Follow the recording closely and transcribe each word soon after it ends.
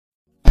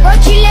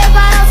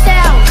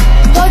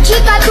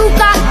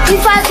catucar e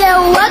fazer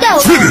o odeu.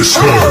 Finish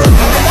her.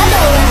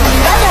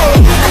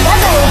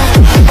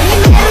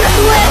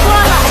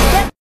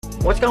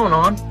 What's going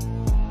on?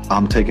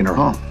 I'm taking her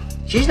home.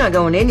 She's not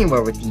going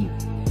anywhere with you.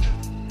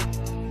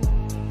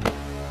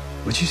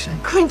 What'd you say?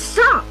 Clint,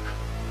 stop!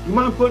 You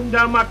mind putting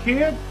down my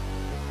kid?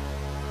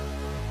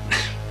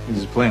 He's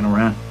just playing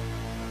around.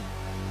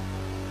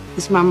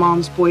 This is my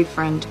mom's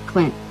boyfriend,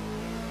 Clint.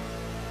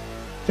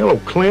 Hello,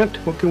 Clint.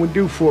 What can we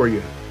do for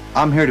you?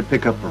 I'm here to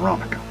pick up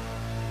Veronica.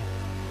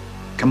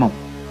 Come on.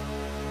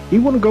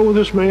 You want to go with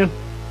this man?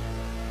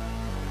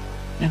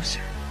 No,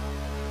 sir.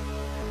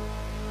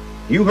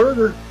 You heard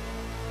her.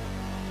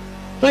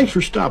 Thanks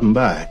for stopping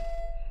by.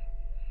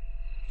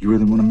 You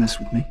really want to mess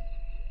with me?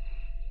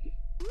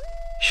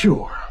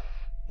 Sure.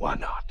 Why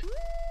not?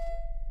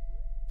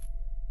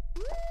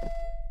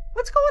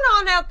 What's going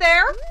on out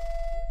there?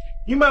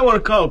 You might want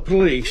to call the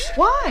police.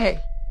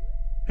 Why?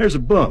 There's a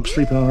bump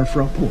sleeping on our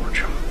front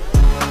porch.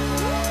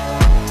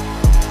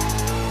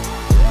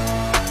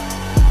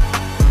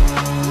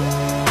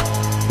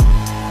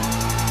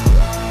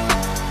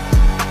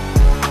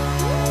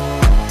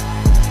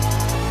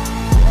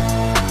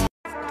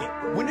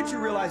 When did you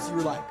realize you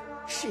were like,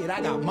 shit,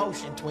 I got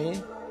motion, twin?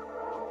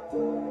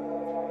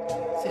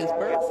 Since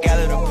birth. Got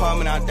an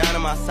apartment out down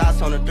in my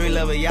socks on a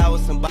 3-level yacht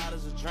with some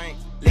bottles of drink.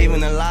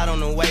 Leaving a lot on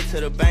the way to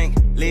the bank.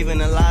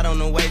 Leaving a lot on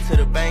the way to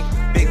the bank.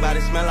 Big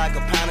body smell like a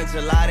pound of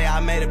gelati. I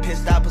made a pit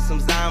stop with some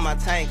Zy in my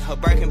tank. Her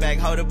Birkin bag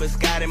holder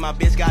biscotti. My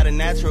bitch got a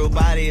natural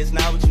body. It's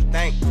not what you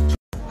think.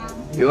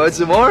 You want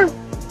some more?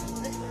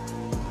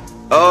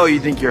 Oh, you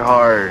think you're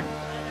hard.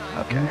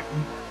 Okay.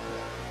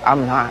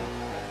 I'm not.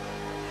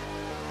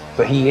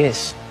 But he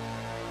is.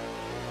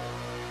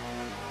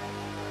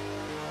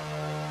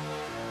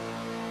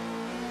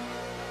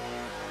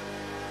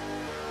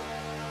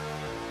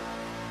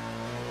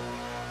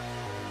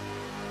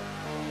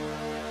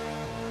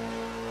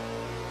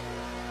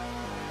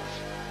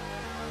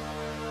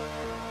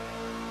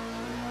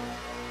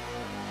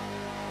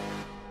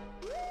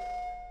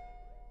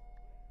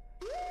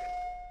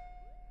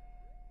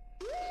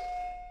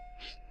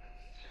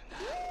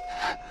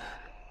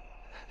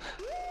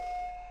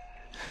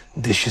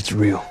 This shit's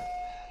real.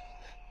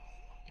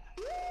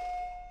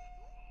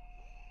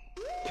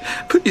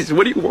 Please,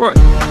 what do you want?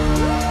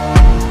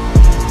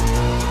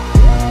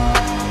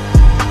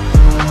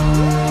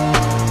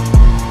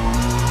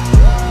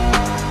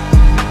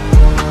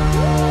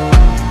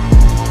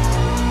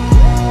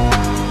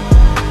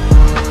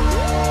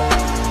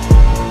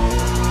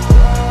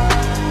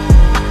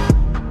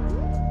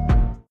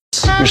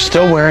 You're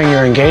still wearing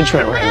your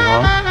engagement ring,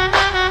 huh?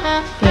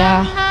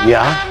 Yeah.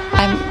 Yeah?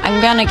 I'm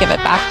gonna give it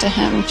back to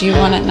him. Do you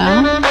want it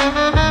now?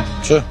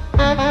 Sure.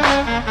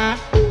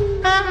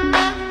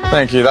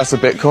 Thank you, that's a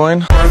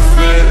Bitcoin.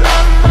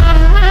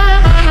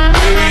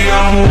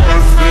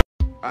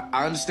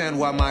 I understand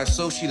why my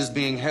associate is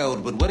being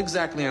held, but what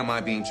exactly am I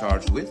being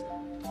charged with?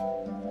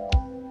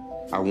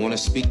 I want to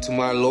speak to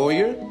my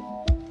lawyer.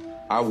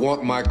 I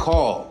want my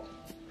call.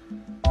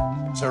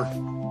 Sir,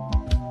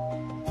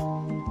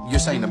 you're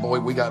saying the boy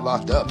we got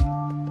locked up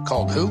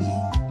called who?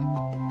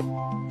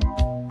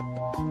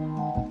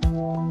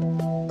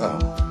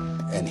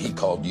 Oh, and he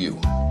called you.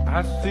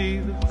 I see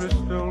the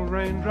crystal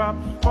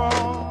raindrops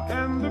fall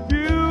and the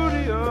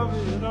beauty of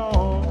it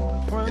all.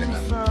 When the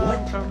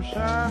sun comes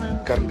shining.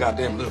 Got him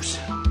goddamn loose.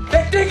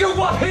 That nigga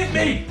what hit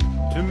me?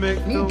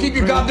 You keep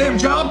your goddamn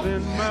job,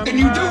 and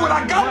you do what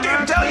I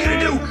goddamn tell you to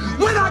do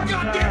when I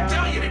goddamn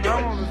tell you to do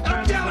it.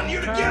 I'm telling you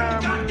to get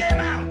the goddamn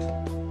out.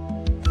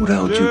 Who the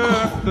hell would you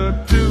call? The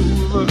two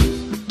of us.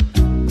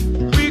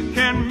 We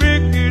can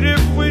make it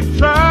if we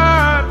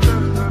try.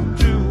 Just the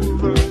two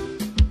of us.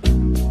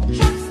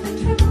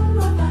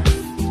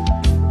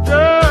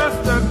 Just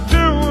the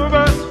two of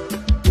us.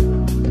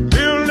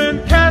 Building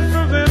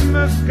castles in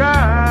the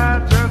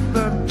sky. Just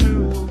the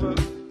two of us.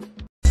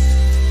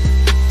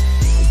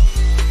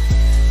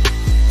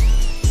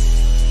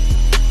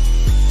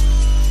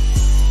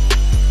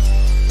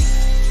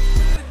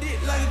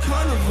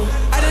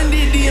 I done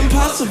did the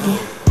impossible.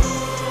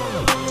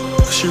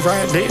 She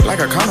ride dick like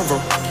a carnival.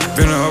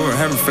 Been over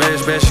having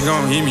flashbacks, she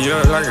gon' heat me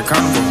up like a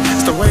carnival.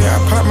 It's the way I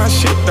pop my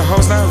shit, the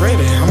hoes not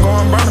ready. I'm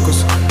going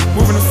barnacles.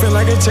 Moving to feel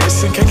like a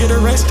Jason, can't get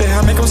arrested,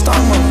 I make them stop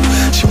mode.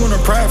 She want a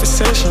private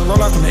session,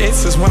 roll out them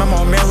X's when I'm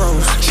on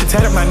Melrose. She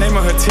tatted my name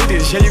on her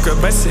titties, yeah you could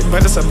bust it,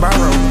 but it's a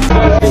borrow.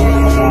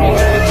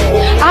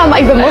 I'm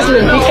even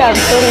Muslim, we can't,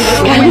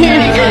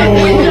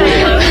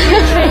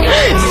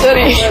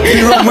 sorry.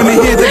 You don't want to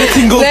hear that the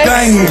thing goes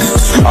bang.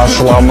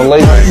 Assalamu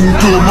alaikum.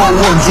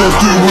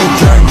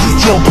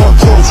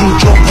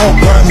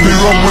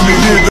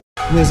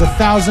 There's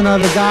 1,000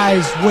 other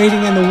guys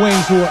waiting in the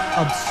wings who are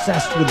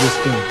obsessed with this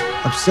game.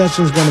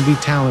 Obsession's gonna be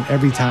talent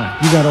every time.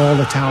 You got all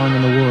the talent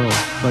in the world,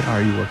 but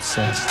are you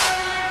obsessed?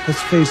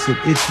 Let's face it,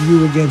 it's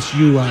you against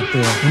you out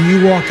there. When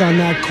you walk on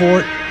that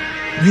court,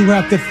 You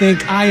have to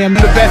think I am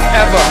the best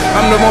ever.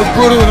 I'm the most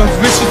brutal and most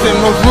vicious and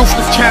most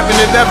ruthless champion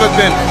there's ever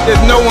been.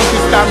 There's no one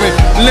can stop me.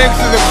 Lynx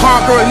is a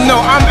conqueror.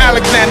 No, I'm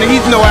Alexander.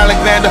 He's no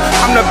Alexander.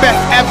 I'm the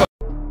best ever.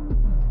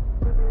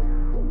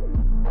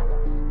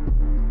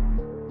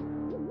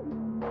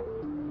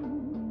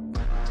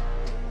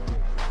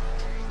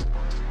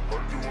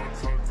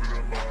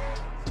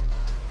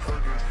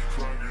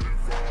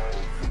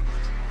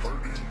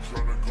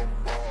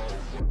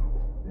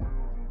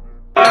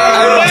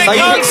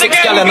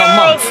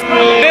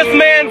 This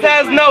man's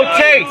has no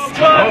taste.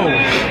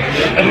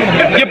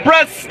 Your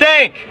breath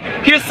stink.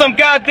 Here's some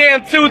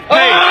goddamn toothpaste.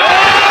 Wait.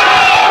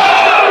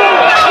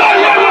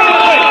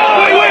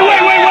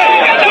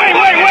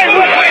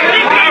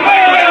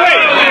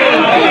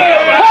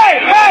 Hey!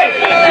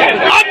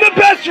 I'm the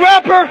best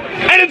rapper,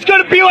 and it's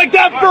gonna be like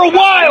that for a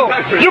while.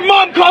 Your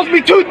mom calls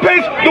me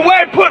toothpaste the way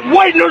I put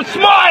white in her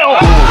smile.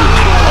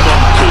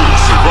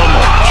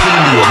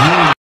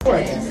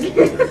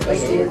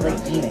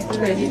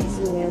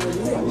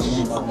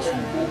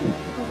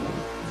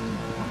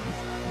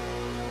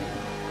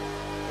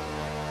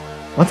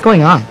 What's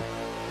going on?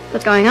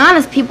 What's going on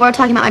is people are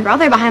talking about my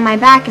brother behind my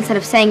back instead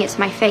of saying it to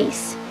my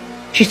face.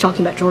 She's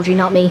talking about Georgie,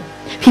 not me.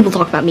 People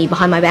talk about me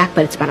behind my back,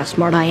 but it's about how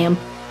smart I am.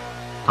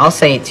 I'll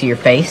say it to your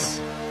face.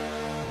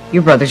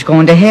 Your brother's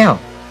going to hell.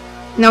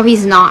 No,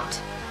 he's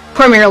not.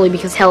 Primarily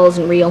because hell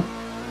isn't real.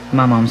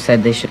 My mom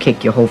said they should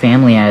kick your whole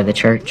family out of the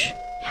church.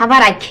 How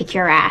about I kick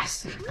your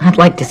ass? I'd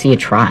like to see you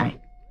try.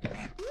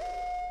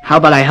 How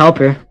about I help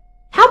her?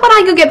 How about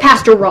I go get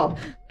Pastor Rob?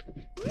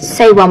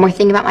 Say one more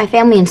thing about my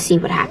family and see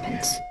what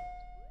happens.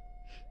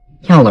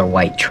 Y'all are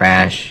white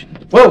trash.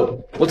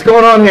 Whoa! What's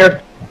going on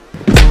here?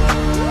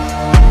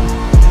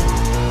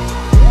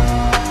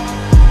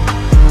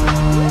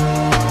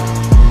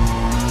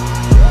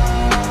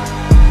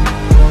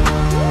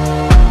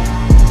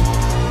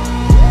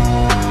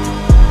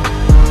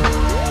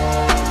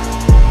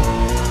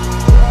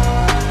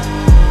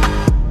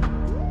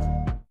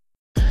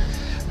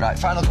 Right,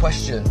 final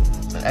question.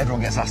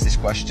 Everyone gets asked this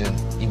question.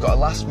 You've got a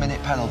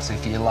last-minute penalty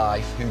for your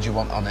life. Who do you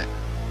want on it?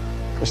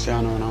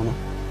 Cristiano Ronaldo.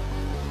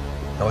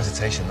 No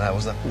hesitation there,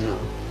 was there? No.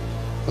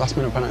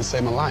 Last-minute penalty to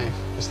save my life.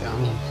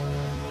 Cristiano.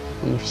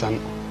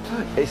 100%.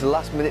 It's a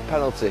last-minute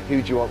penalty.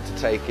 Who do you want to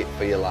take it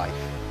for your life?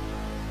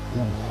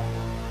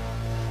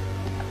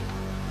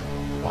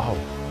 Wow.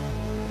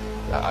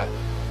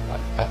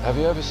 Have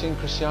you ever seen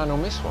Cristiano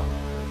miss one?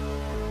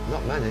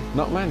 Not many.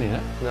 Not many,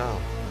 eh? No.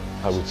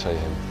 I would say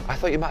him. I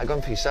thought you might have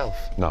gone for yourself.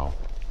 No.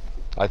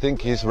 I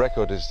think his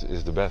record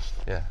is the best.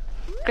 Yeah.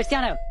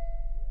 Cristiano,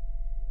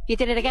 you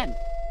did it again.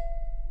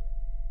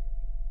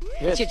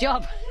 Yes. It's your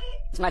job.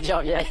 It's my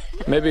job, yeah.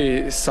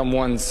 Maybe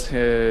someone's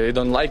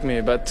don't like me,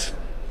 but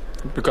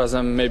because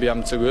maybe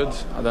I'm too good.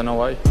 I don't know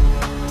why.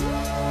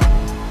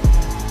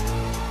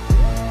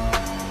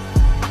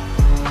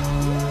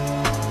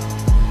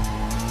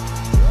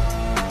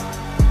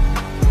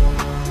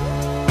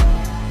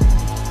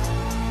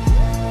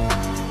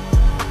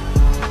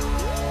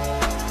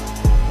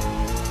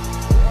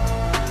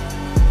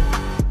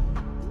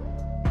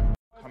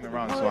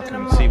 So I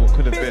can see what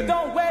could have been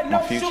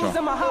my future. The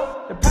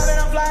pilot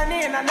I'm flying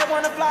in, I never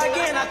wanna fly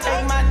again. I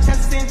take my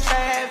chances in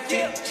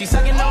traffic. She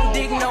sucking no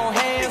dick, no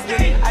hands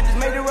with it. I just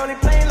made the rolling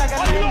plane like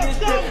I live this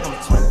trip. I'm a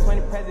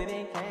 2020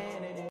 president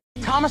candidate.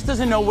 Thomas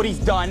doesn't know what he's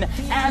done,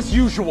 as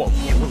usual.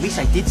 Yeah, well, at least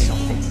I did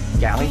something,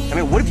 Gally. I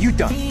mean, what have you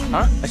done,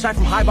 huh? Aside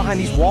from hide behind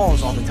these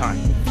walls all the time.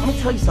 Let me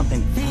tell you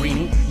something,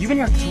 Greenie. You've been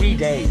here 3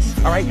 days,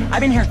 all right? I've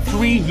been here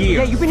 3 years.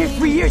 Yeah, you've been here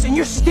 3 years, and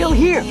you're still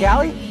here,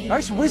 Gally. All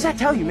right, so what does that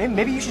tell you?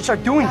 Maybe you should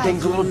start doing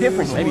things a little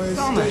different. Maybe.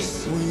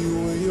 Thomas.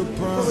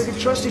 Well, we can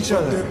trust each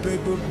other.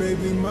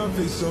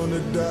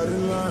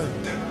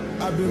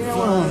 I've been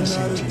flying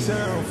out of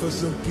town for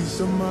some peace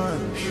of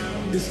mind.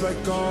 It's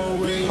like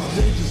always,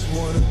 they just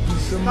want a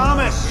piece of mind.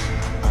 Thomas,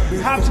 you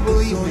have to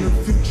believe me.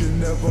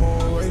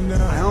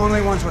 I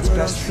only want what's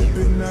best for you.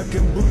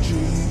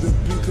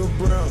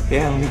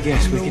 Yeah, let me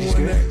guess. Wicked is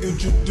good.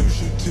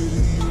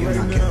 You're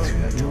not getting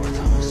through that door,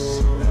 Thomas.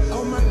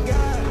 Oh my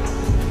God,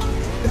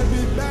 that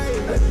be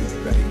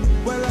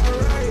babe. Well,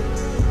 alright.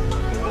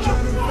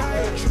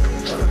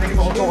 Shut the main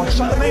vault door.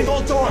 Shut the main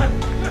vault door.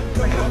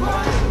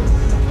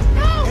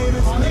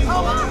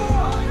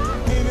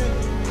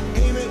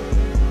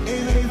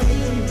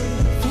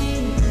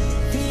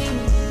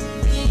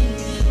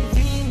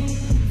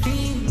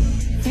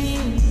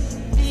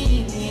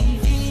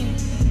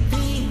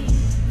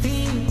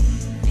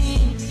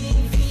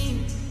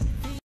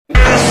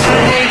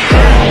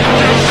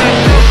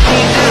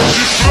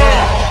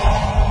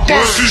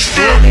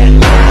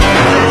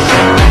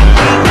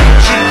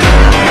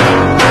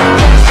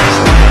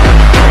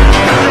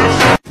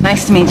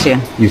 Nice to meet you.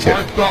 You too.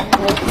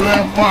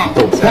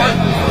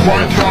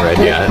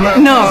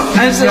 No,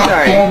 I'm so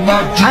sorry.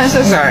 I'm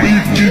so sorry.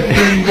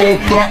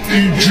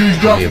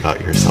 Tell me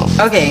about yourself.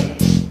 Okay,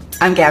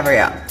 I'm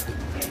Gabrielle.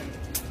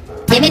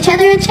 Give each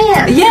other a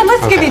chance. Yeah,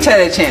 let's give each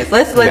other a chance.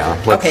 Let's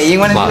okay, you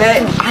want to do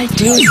that? I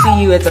do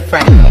see you as a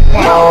friend.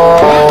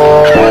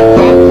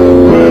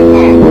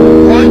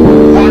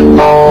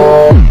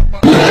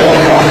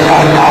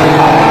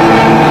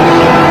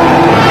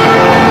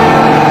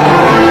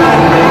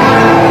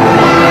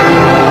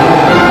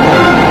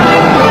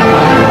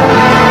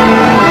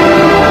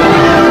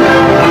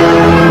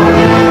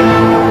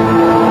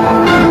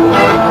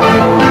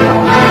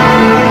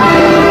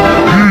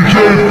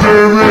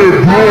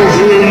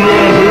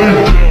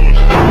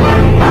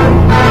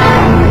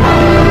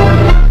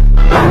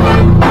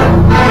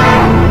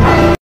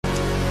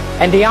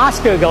 And the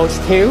Oscar goes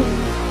to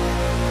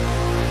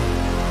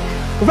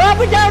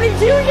Robert Downey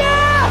Jr.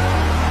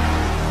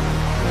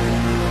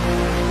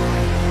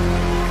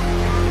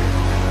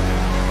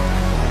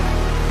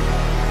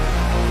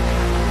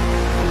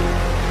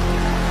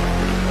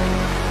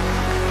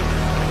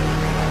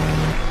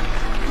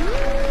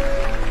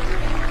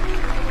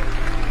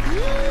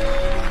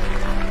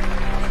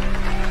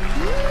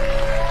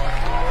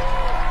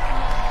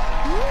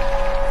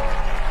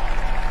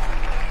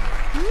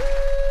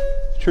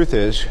 Truth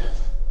is,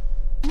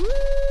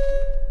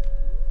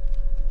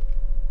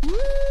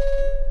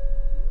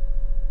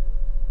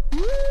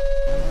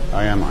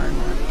 I am Iron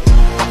Man.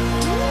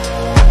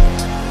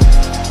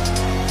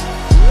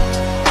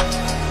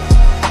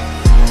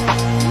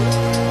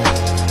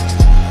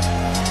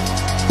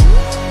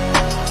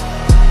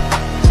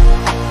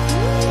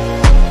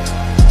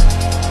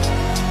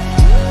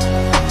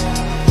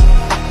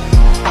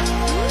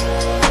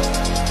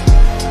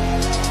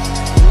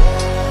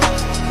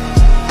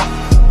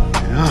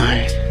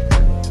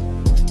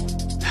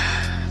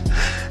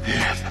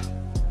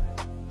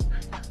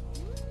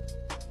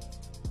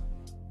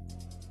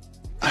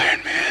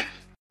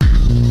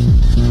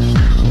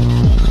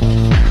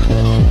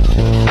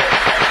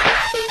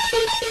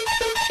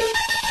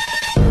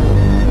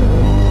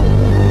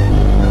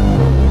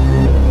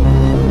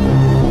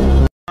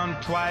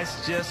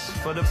 Twice just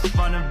for the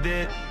fun of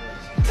it.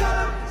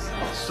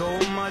 So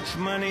much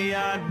money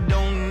I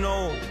don't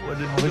know what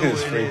to do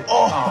with it.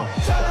 Oh,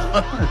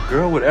 what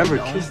girl would ever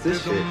kiss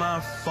this shit? My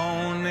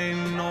phone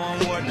ain't knowing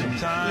what the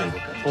time.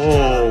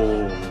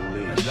 Holy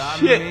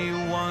shit! You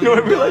know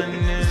what I realized?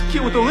 This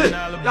kid with the lip. I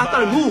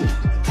thought it moved.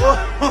 So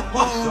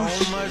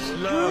much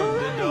love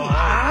to the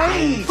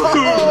Nice.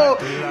 Oh,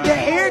 the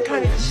hair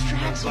kind of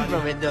distracts me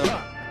from it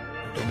though.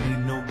 Don't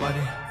need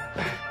nobody.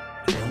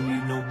 Don't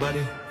need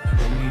nobody.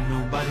 Don't need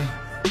nobody.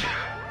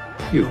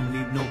 You. Don't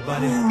need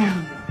nobody.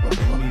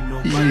 Don't need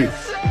nobody.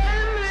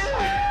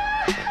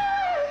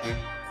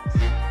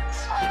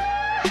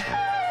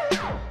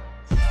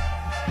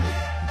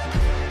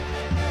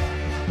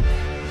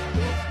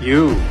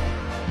 You,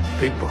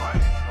 big boy.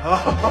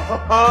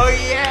 Oh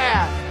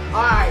yeah.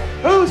 All right,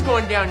 who's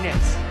going down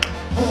next?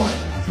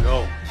 Let's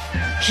go.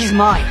 He's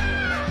mine.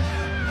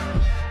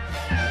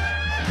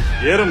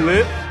 Get him,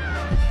 Lip.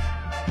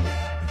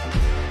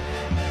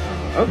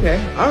 Okay,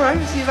 all right.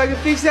 Let's see if I can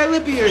fix that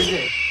lip of yours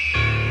then.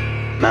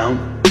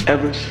 Mount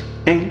Everest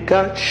ain't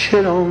got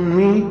shit on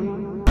me.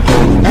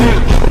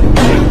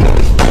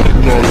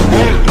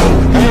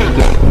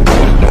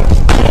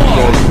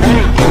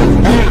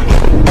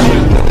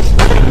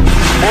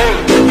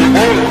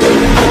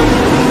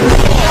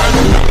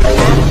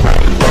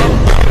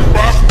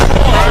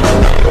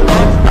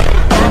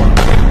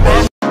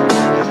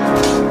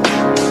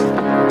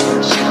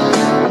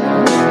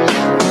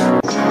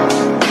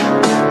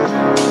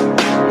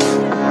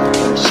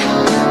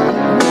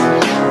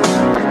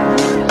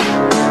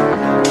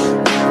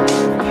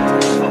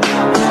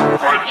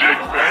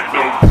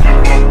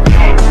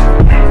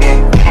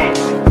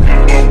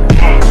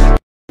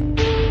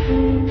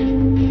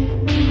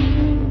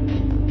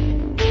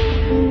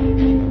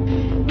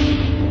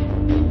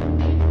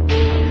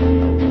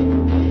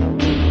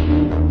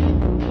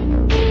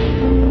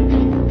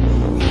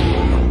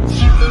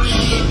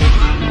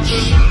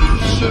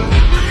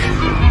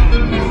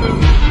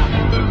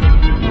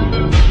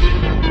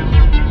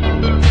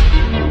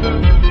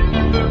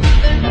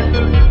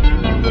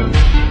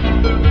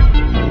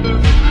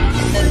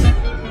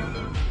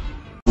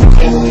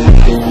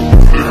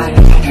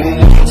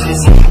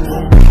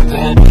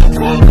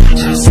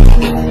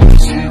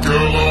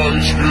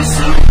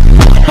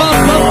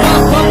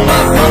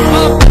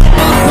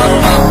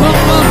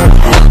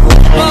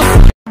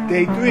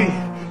 Day 3,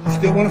 you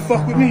still wanna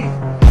fuck with me?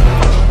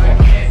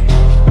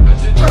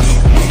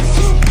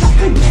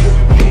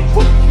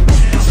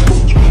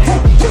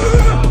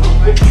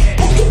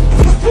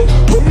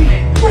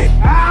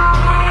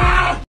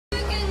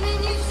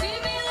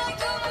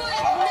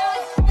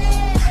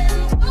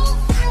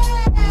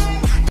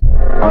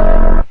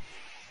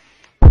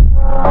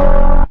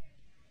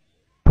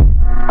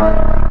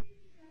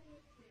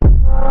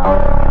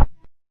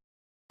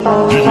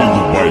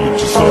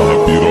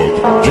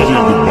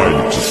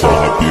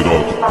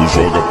 Tu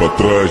joga pra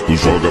trás, tu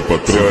joga pra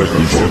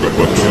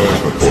trás,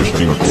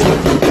 aposta em conta.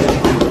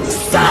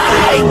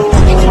 Sai!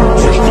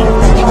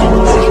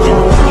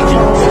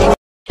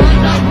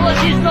 Dá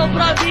posição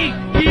pra mim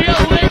e eu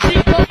entro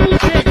como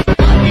você.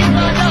 Aqui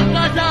na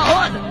casa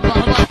roda,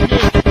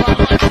 farmacêutico,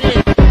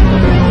 farmacêutico.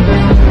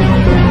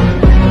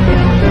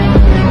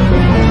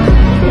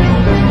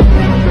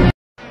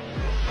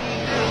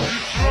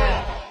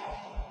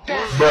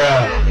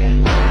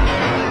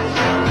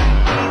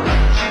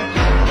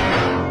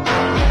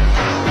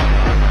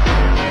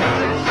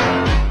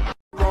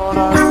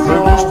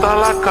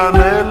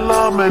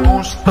 vida, me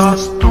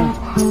gustas tú.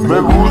 Me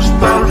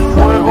gusta el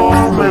fuego,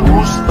 me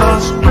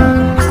gustas tú.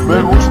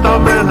 Me gusta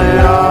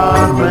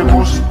menear, me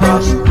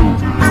gustas tú.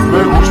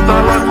 Me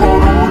gusta La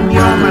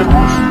Coruña, me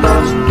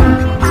gustas tú.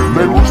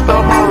 Me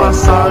gusta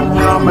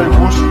Malasaña, me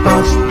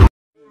gustas tú.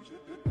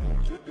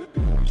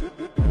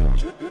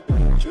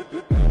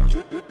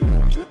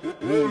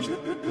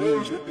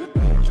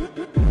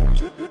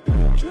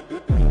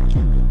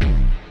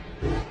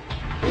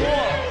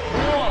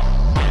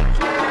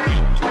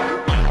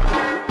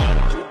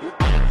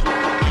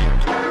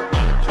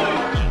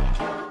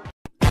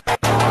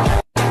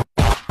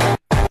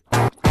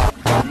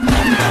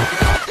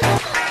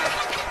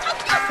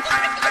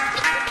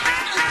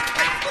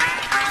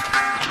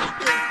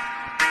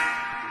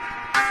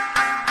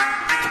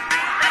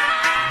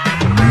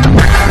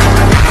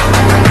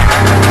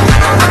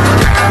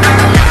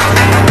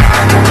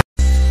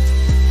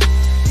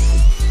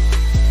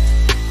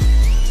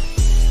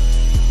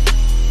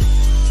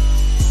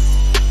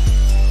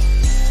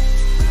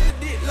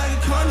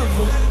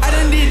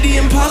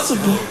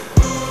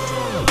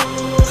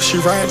 She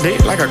ride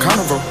dick like a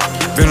carnival.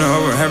 Been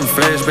over having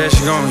flashbacks,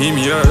 she gon' heat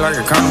me up like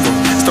a carnival.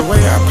 It's the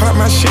way I pop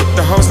my shit,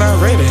 the hoes not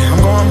ready.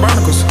 I'm going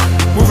barnacles.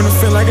 Moving to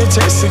feel like a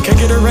Jason,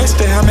 can't get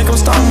arrested, I make them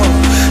stop mode.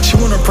 She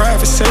want a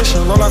private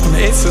session, roll out from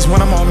the X's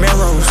when I'm on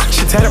Melrose.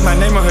 She tatted my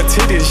name on her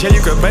titties, yeah you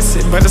could bust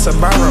it, but it's a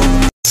borrow.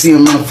 See a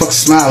motherfucker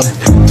smiling.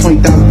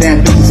 20,000 damn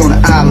bitches on the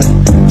island.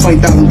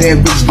 20,000 damn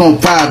bitches gon'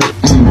 private.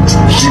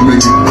 She make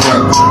it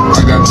clap.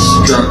 I got the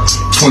strap.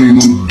 20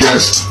 new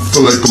gas.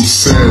 Feel like I'm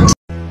sad.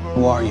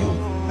 Who are you?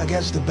 I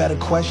guess the better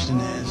question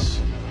is,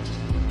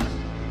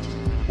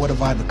 what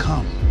have I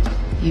become?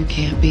 You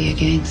can't be a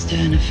gangster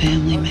and a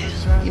family man.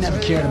 He never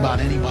cared about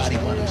anybody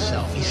but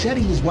himself. He said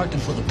he was working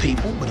for the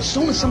people, but as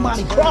soon as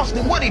somebody crossed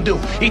him, what'd he do?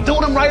 He threw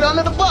them right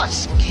under the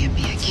bus. Can't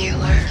be a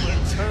killer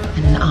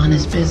and an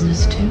honest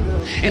business too.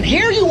 And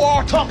here you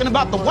are talking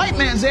about the white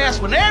man's ass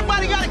when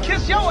everybody gotta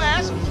kiss your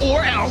ass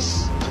or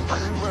else.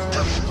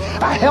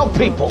 I help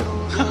people.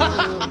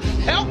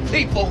 Help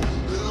people.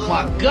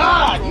 My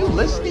God, you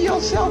listen to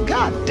yourself?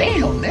 God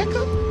damn,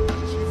 nigga.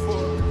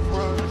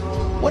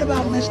 What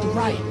about Mr.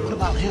 Wright? What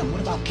about him?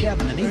 What about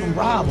Kevin? And even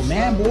Rob,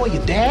 man, boy,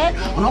 your dad?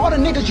 And all the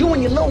niggas you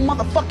and your little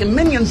motherfucking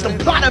minions done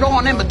plotted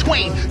on in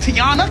between.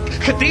 Tiana,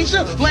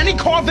 Khadijah, Lenny,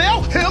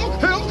 Carvel, him,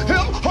 her,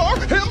 him.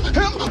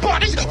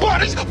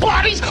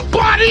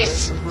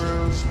 Bodies.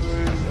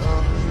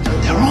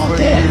 They're all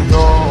dead.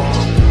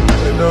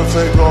 They don't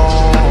take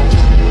on.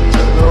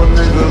 No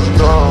niggas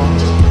gone.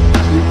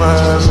 Keep my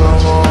ass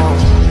alone.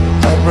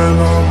 I've been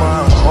on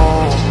my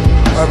own.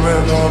 I've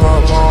been all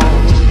alone.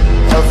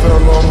 I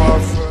fell on my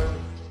face.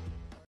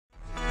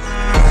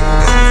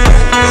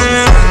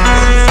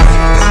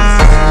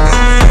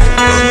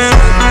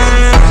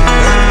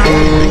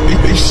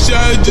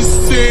 Deixa de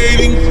ser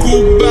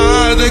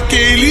incubada que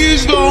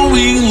eles vão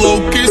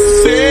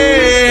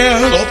enlouquecer.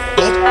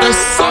 Solta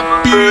essa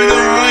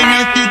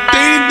piranha que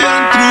tem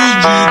dentro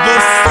de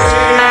você.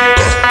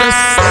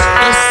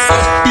 Solta essa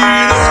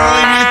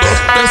piranha,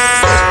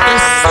 solta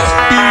essa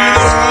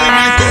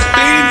piranha que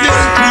tem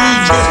dentro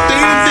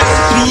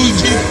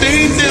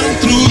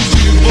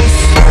de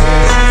você.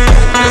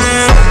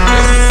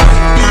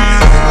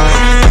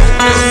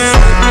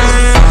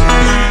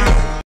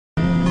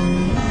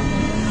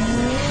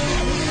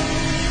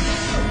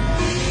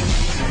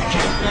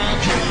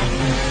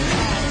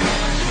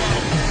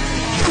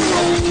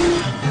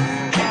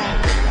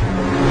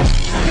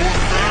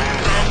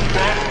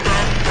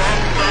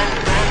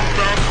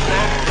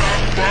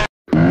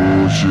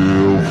 Hoje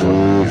eu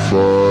vou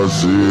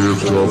fazer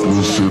pra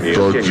você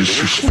tá de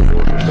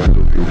suspeita.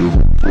 Eu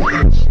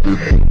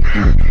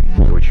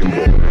vou te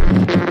embora.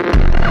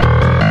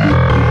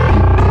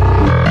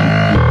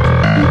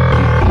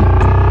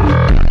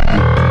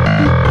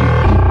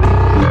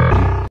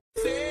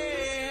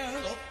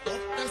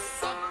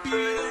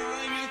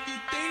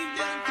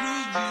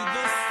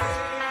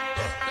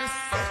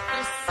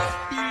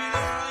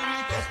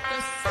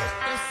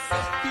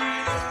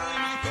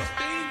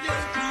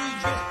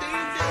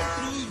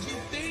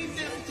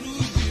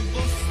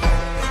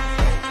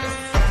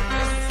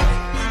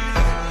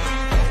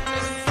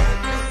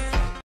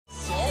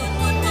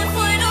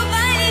 Foi no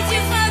baile de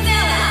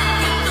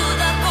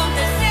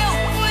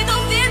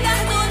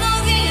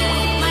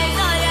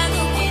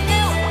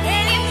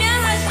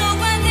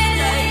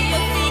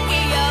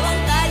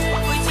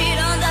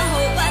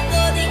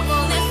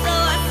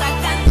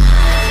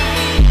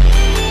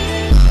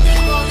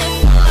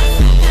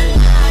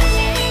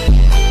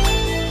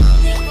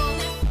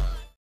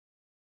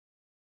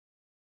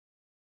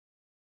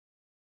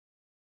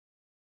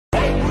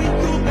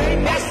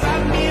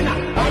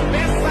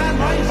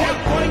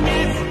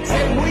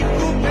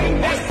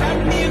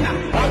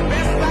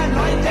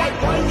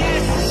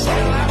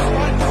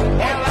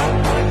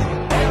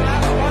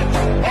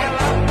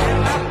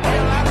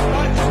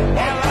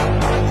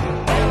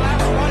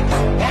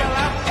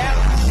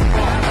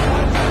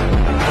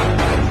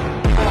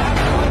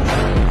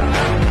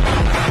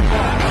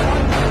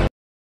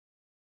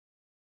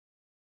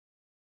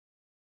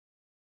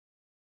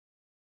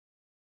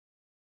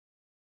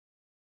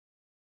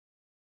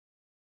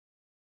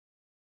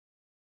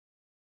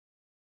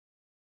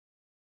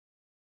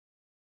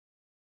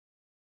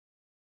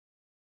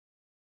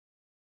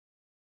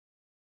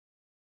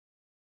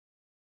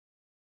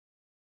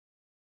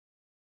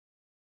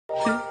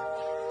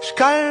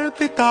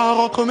Scalpita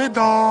entre mes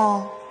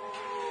dents.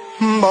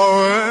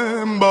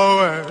 Bah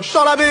ouais,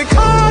 j'sors la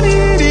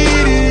bécane.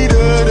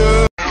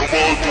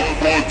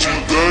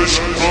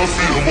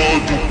 Confirma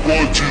do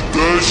pote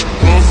 10,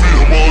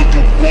 confirma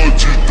do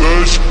pote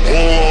 10.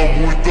 Rola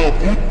muita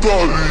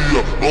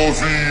putaria,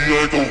 novinha,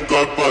 então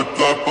tapa,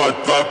 tapa,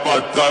 tapa,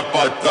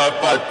 tapa,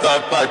 tapa,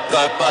 tapa,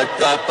 tapa,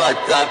 tapa,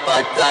 tapa,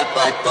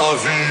 tapa,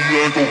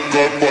 novinha, então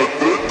capa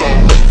teta.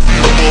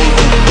 Confirma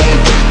do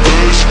pote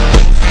 10,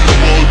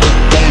 confirma do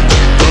pote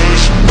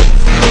 10,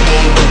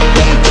 confirma do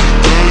pote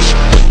 10.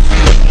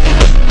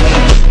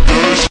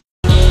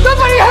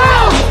 Somebody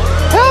help!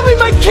 Help me,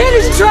 my kid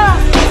is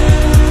trapped!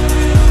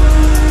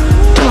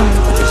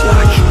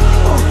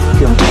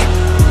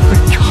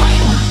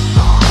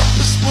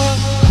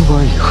 Who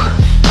are you?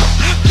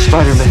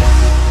 Spider-Man.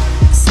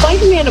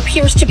 Spider-Man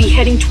appears to be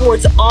heading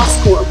towards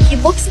Oscorp. He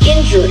looks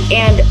injured,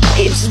 and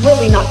it's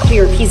really not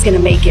clear if he's gonna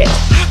make it.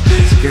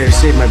 This guy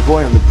saved my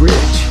boy on the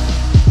bridge.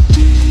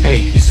 Hey,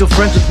 you still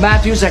friends with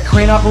Matthews, that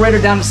crane operator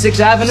down to 6th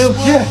Avenue?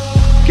 Yeah.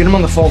 Get him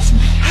on the phone for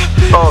me.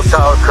 All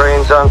tower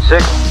cranes on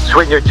 6.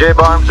 Swing your jib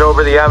arms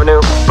over the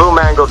avenue. Boom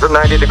angles at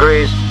 90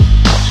 degrees.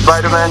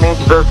 Spider-Man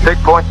needs those stick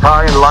points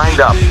high and lined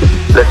up.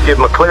 Let's give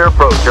him a clear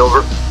approach,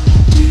 over.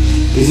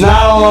 He's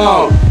not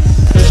alone.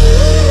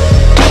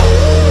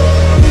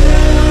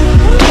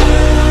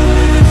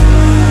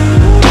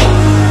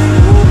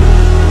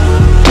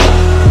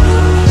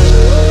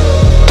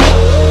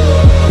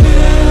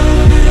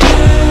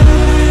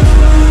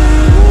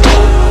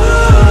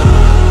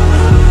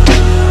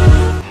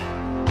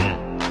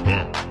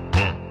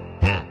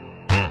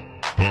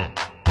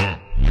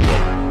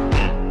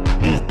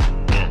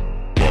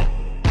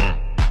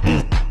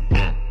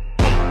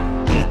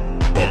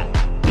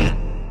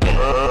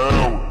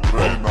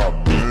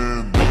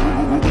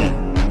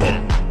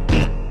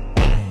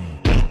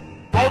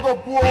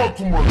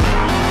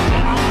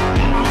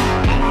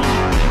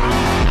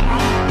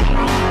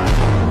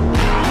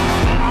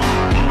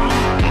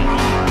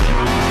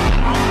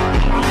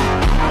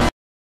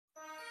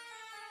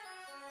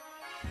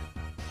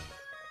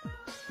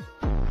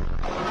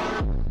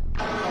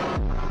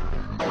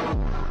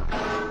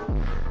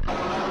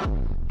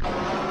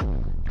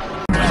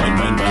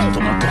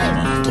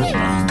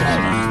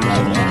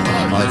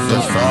 Mas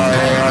essa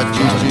é a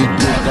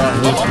Titiduca,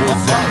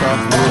 representa a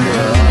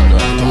mulherada.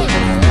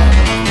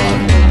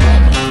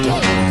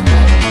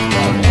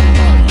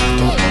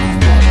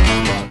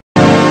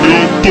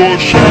 Eu tô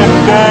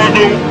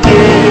chapado, eu tô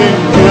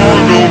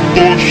loucona. Eu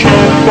tô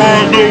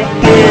chapado, eu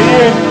tô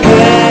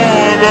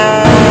loucona.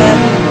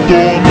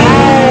 Tô na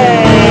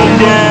onda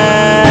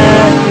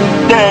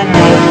da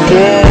maconha.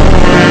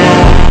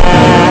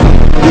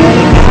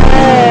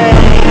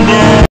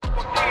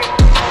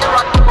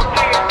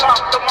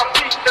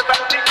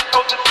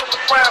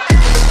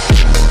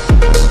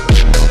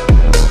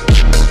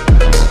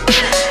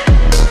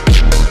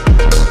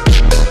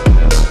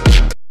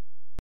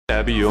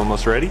 Abby, you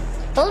almost ready?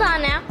 Hold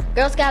on now.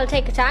 Girls gotta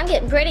take her time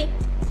getting pretty.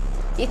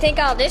 You think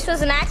all this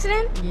was an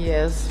accident?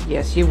 Yes,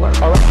 you were.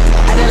 All right.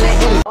 I didn't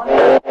let you.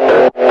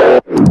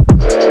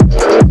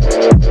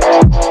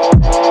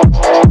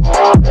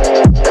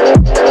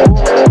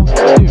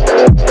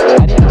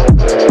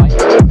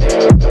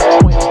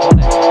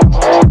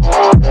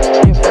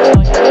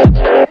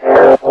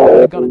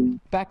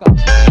 Back up.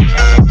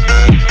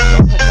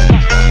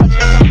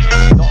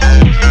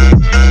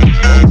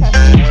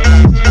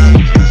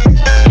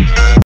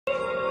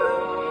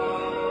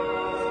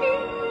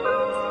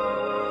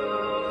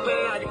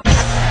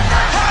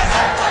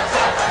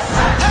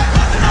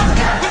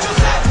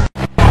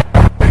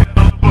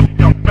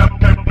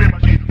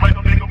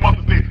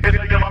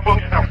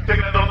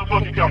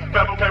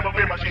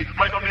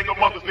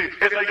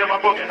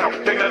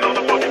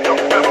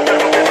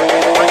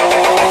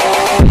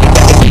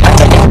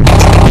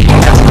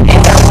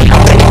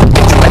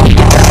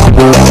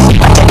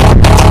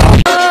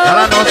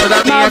 Ela não sai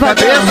da minha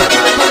cabeça,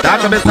 da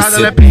cabeçada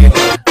ela é pica.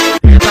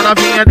 Essa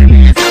novinha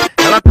delícia,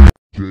 ela tá...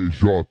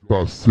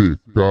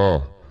 JJCK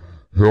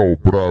é o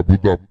brabo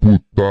da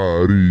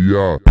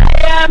putaria.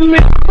 É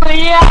minha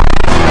mulher.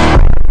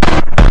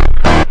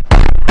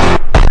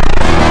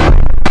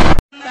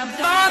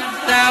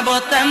 Tá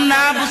botando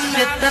na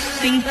buceta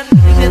assim.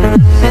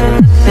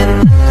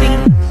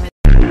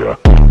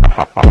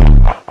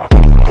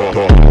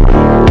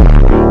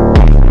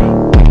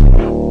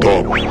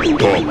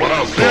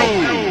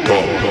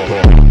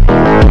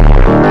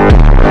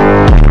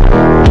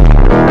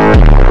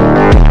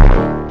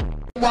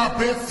 O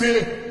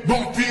ABC,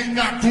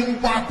 novinha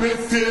do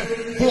ABC,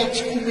 vou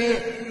te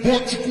comer, vou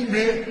te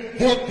comer,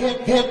 vou te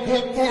comer,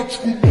 vou te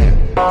comer,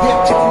 vou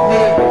te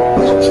comer,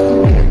 vou te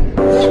comer,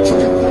 vou te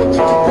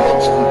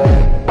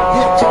comer,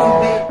 vou te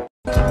comer.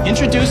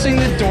 Introducing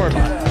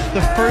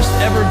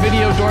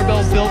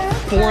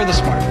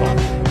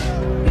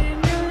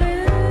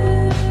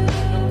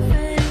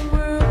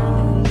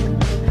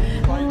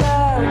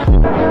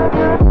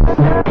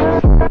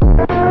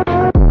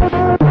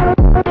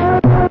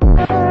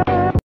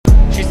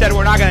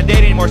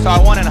anymore, so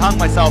I went and hung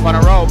myself on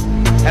a rope.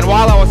 And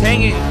while I was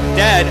hanging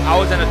dead, I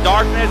was in the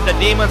darkness. The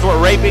demons were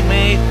raping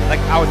me. Like,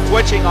 I was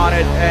twitching on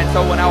it. And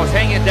so when I was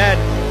hanging dead,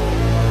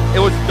 it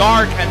was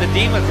dark, and the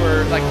demons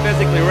were like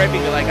physically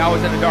raping me. Like, I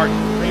was in the dark.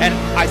 And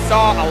I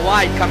saw a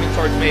light coming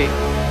towards me.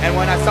 And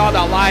when I saw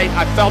that light,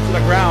 I fell to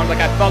the ground. Like,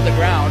 I felt the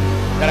ground,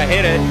 that I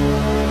hit it.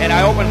 And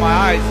I opened my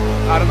eyes.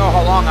 I don't know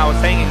how long I was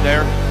hanging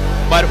there.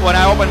 But when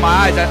I opened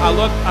my eyes, I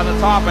looked on the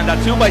top, and that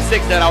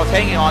 2x6 that I was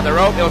hanging on the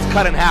rope, it was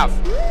cut in half.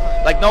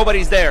 Like,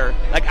 nobody's there.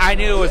 Like, I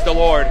knew it was the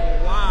Lord.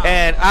 Wow.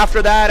 And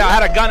after that, I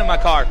had a gun in my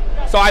car.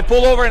 So I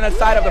pull over on the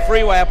side of the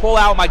freeway. I pull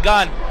out my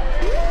gun.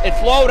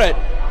 It's loaded.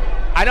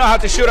 I know how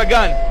to shoot a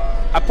gun.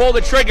 I pull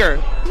the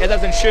trigger. It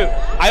doesn't shoot.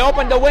 I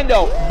open the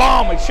window.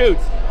 Boom, it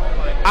shoots.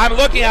 I'm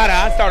looking at it.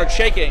 I started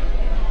shaking.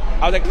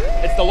 I was like,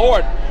 it's the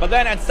Lord. But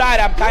then inside,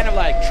 I'm kind of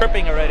like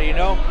tripping already, you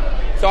know?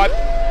 So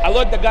I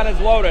look, the gun is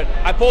loaded.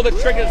 I pull the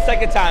trigger the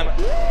second time.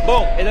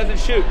 Boom, it doesn't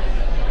shoot.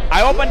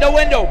 I open the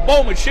window.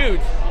 Boom, it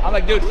shoots. I'm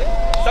like, dude,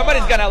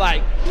 somebody's gonna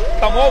like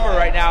come over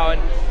right now.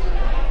 And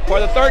for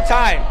the third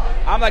time,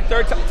 I'm like,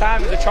 third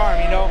time is a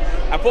charm, you know?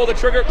 I pull the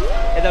trigger,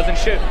 it doesn't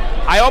shoot.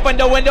 I open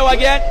the window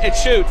again, it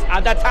shoots.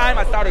 At that time,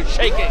 I started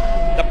shaking.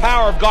 The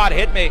power of God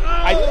hit me.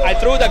 I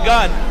threw the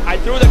gun. I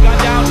threw the gun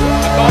down.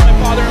 I called my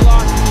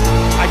father-in-law.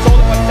 I told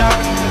him what's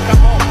happening. He said,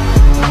 come home.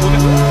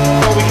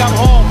 So we come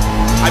home.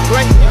 I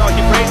prayed, you know,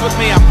 he prayed with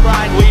me. I'm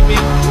crying,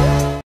 weeping.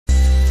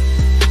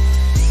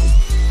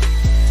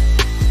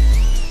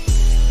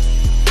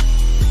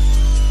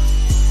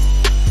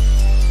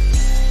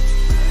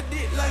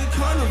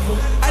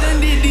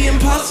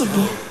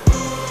 Impossible.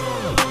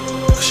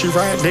 She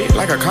ride dick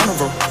like a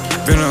carnival.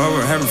 Been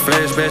over having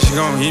flashbacks, she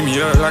gon' heat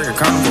me up like a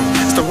carnival.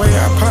 It's the way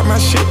I pop my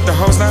shit, the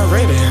hoes not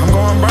ready. I'm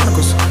going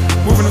barnacles.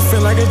 Moving to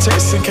feel like a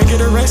Jason, can't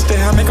get arrested,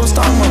 I make them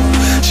start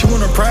mode. She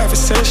want a private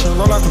session,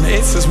 roll out them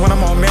exes when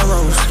I'm on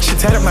Melrose. She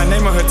tatted my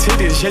name on her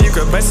titties, yeah you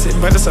could bust it,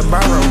 but it's a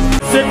borrow.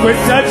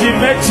 Sequência de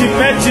mete,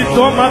 mete,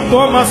 toma,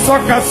 toma,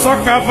 soca,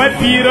 soca, vai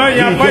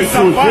piranha, vai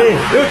safar.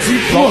 Eu te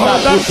empurro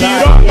da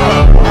piroca.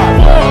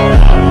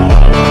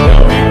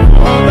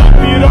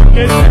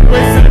 Que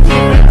sequência de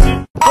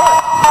mete.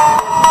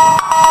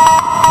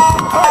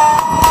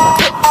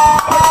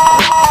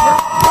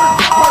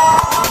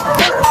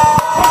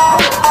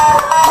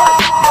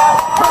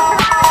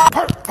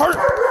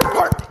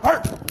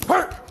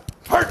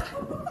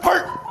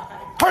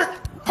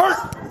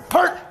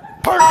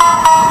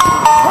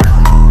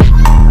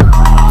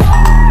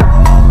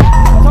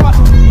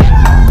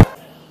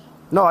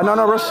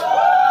 No, Russ.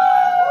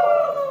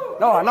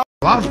 No.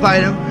 I'll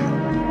fight him.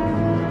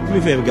 Do me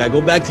a favor, guy.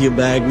 Go back to your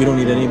bag. We don't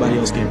need anybody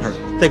else getting hurt.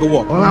 Take a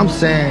walk. All I'm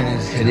saying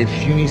is that if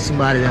you need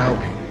somebody to help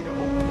you,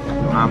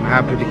 I'm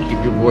happy to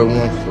keep your boy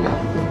warm for you.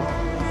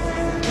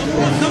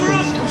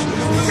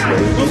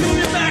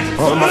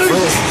 All my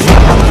friends,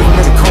 I'm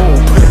really cold,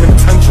 put it in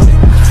tundra.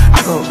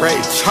 I go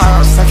Ray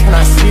Charles, second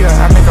I see her,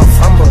 I make her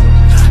fumble.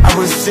 I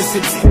was just a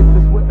kid.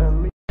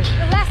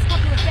 The last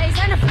couple of days,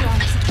 and a few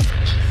hours.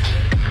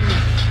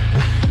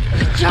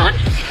 John?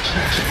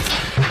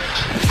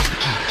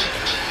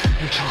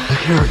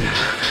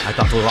 I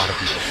talked to a lot of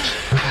people.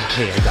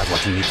 Hey, I got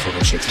what you need for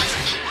those shits.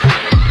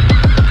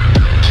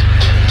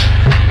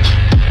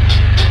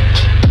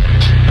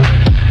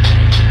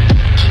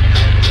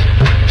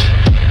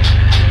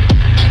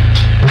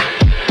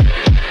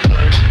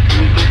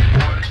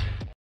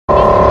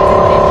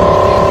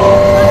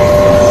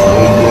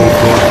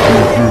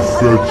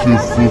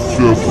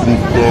 Sucesso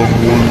da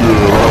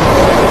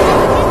mulher.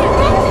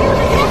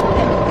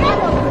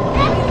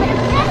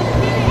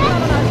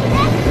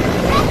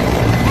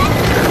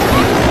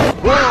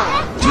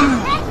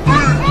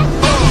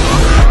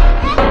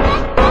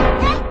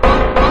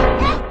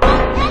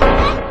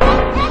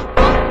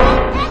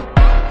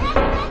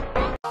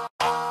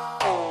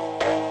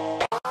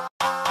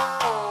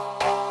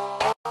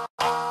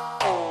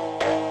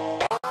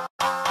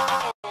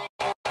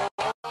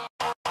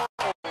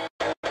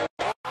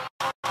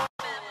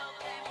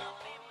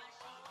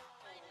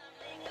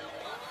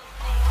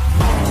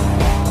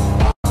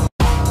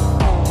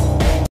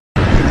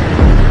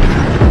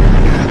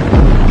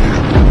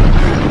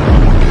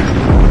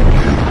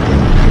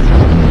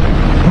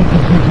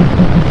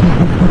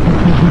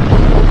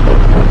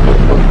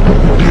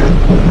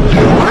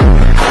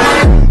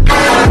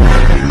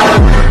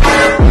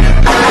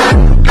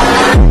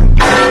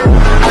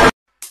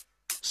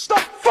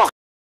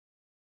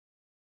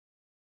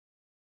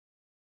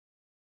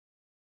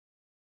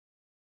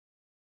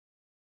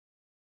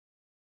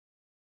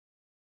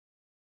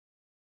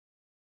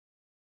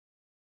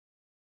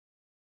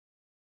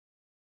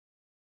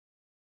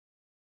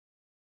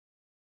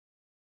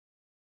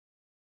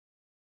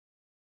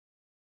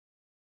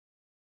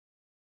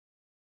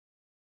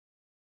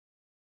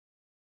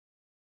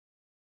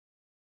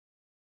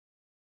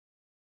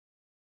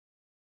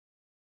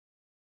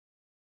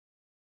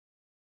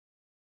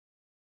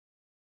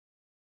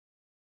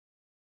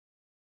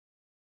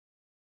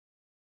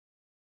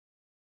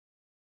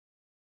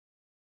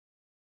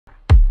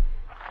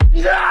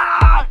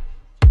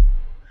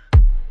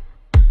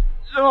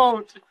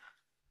 Don't.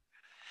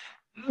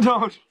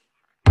 Don't.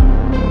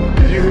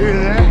 Did you hear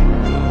that?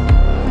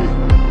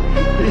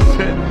 He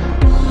said,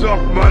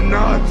 suck my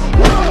nuts.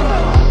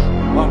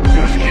 I'm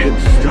just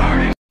getting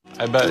started.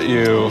 I bet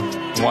you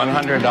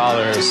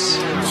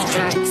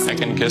 $100 I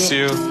can kiss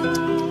you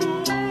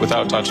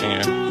without touching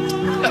you.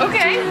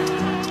 Okay.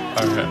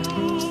 Okay.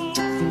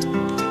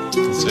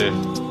 Let's see.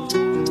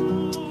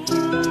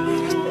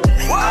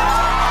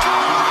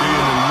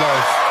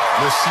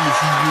 Let's see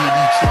if you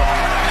really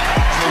try.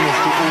 Turn off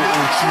the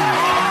auto-tune.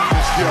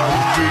 Let's get out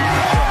the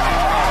gate.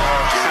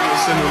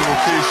 Send a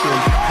location.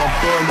 I'm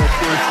burn up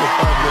going for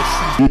bad. Let's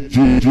see.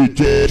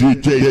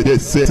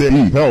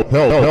 DJ é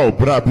o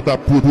brabo da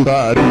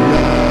putaria.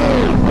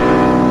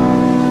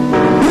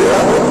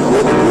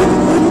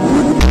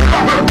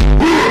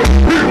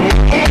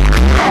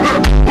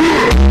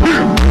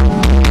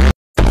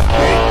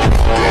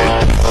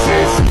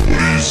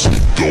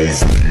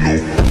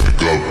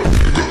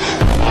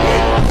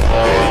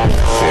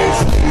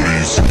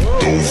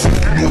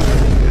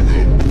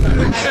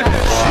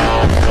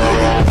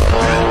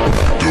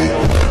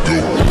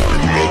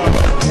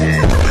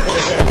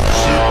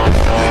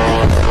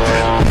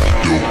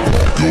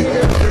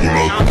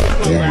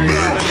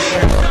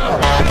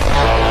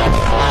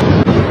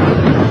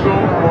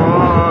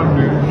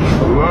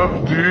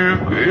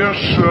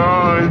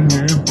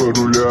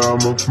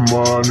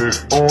 Money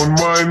on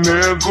my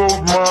neck,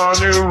 gold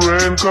money,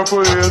 rain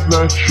капает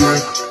на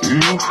чек.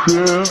 You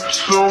have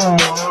some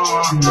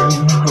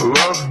money,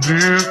 love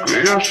dick,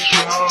 я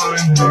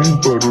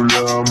shiny. Пару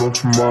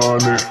лямов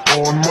money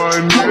on my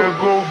neck,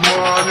 gold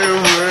money,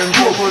 rain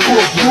капает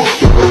на чек.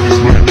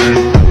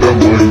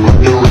 Домой,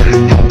 money,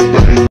 rain,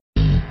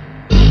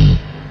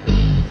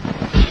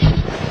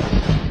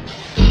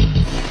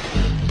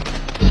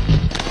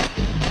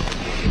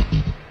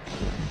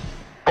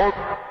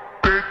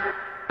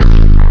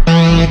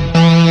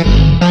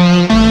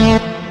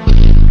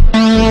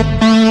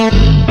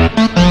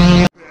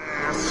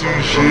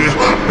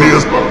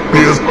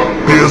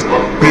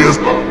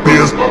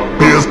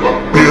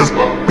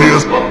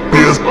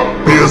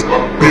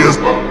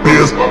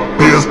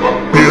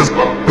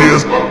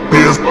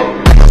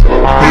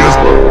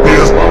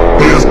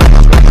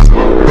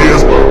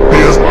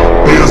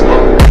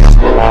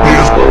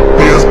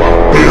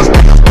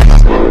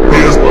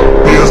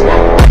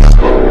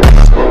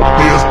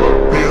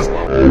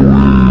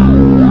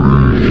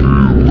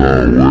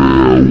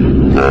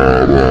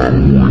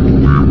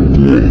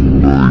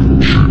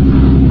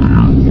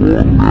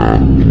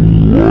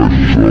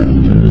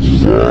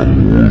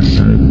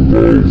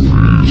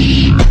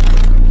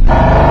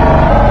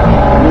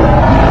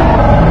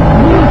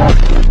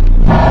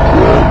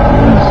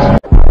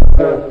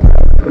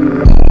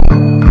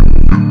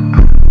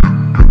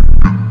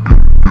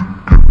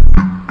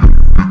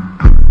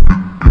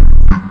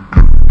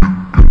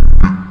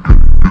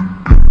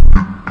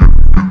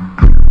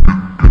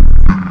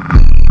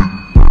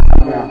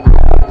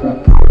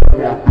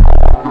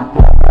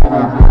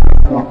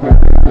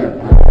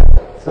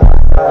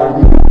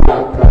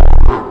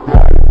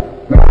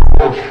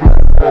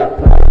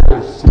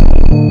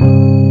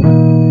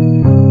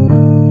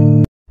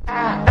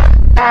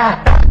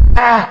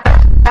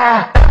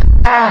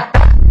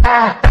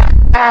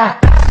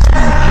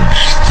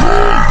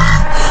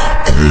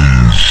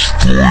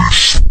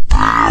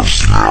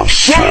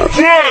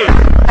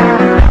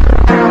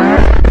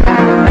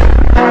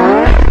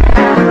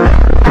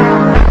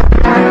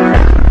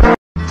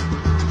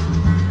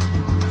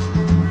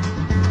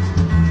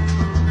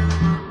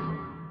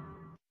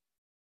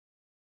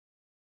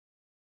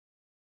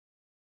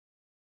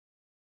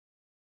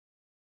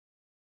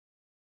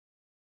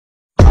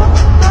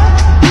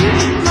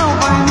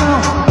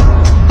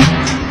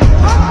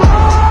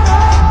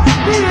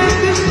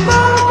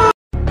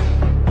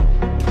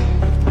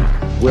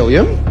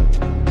 William?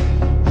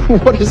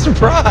 What a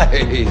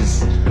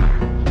surprise!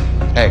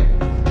 Hey,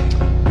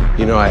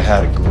 you know I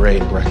had a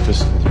great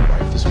breakfast with your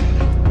wife this morning.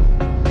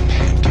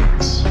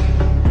 Pancakes.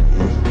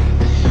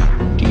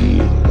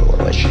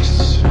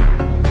 Delicious.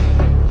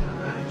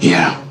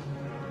 Yeah.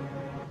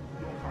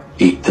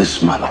 Eat this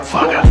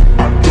motherfucker.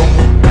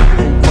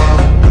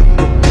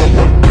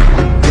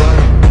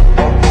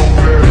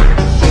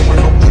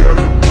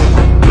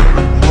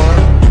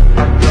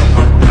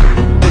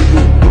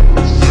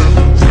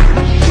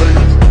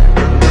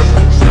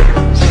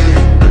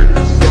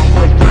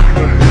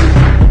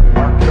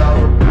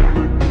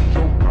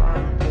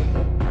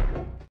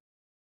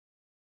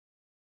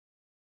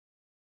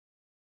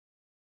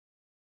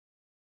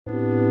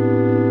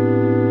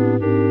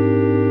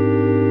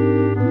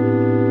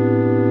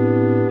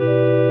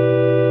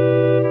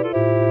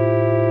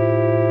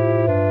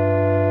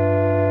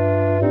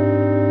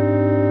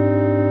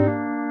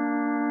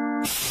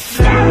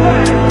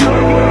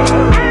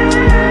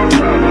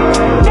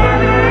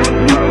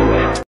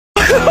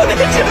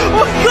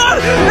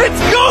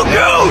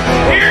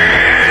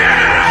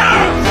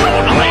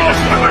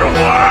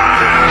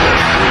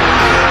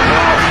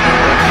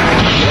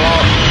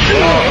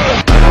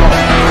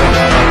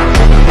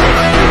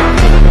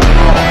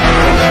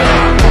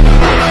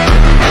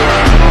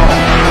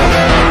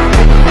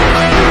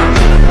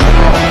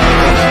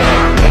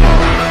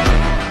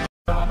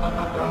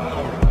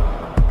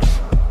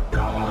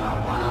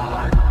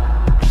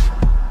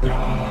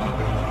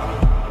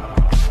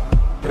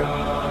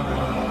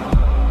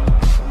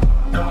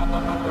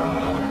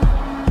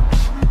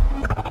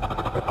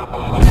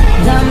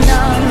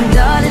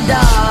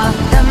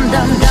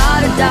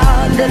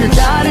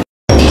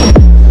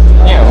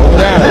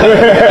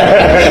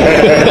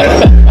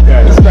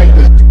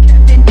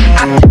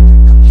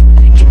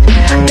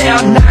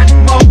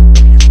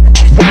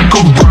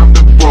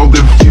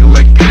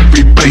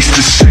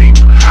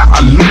 I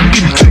look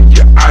into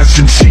your eyes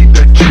and see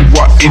that you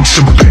are in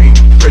some pain.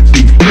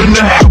 Ready,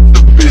 gonna help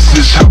the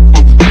business, help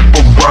a rope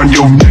around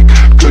your neck.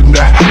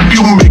 Gonna help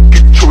you make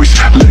a choice,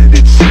 let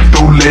it sit,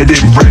 don't let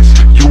it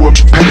rest. You a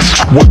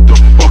pest, what the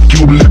fuck,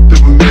 you left a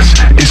mess.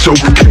 It's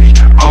okay,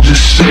 I'll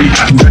just say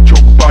that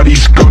your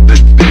body's gone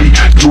today.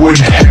 You in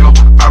hell,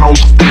 I don't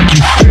think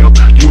you failed.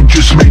 You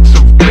just made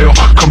some bail.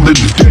 Come the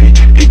day,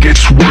 it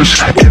gets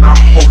worse, and I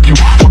hope you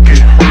fucking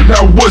hurt.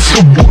 Now what's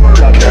the word,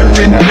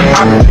 Karen?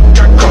 I think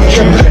I got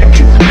you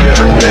naked.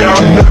 There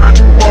are not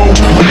more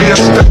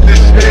players that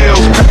this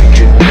hell's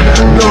taking.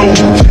 No,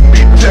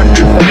 tippy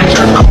tapping, bitch,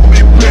 I call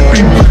it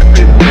ripping,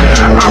 ripping.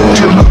 I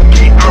feel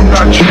lucky I'm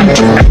not you.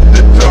 At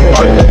the time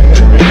I did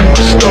it, I'm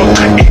stuck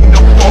in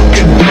the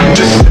fucking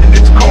darkness, and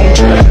it's cold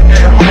and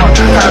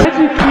hard.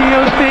 Que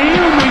eu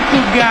tenho muito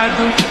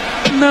gado.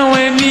 Não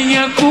é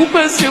minha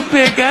culpa se eu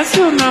pegar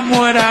seu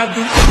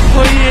namorado.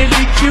 Foi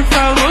ele que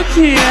falou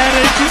que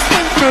era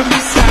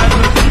descompromissado.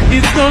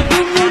 E todo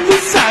mundo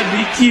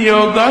sabe que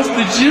eu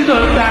gosto de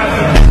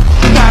dotado.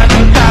 Tado,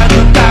 tado,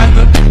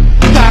 tado.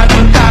 Tado,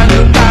 tado,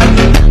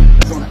 tado.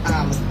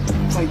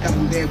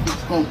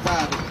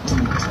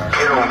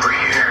 Get over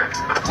here.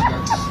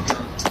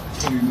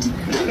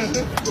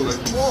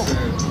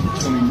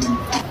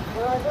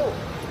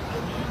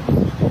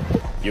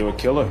 You're a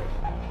killer.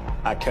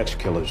 I catch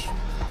killers.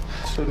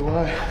 So do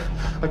I.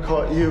 I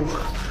caught you.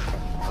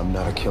 I'm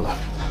not a killer.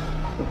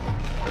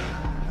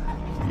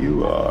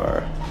 You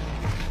are.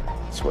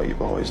 That's why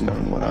you've always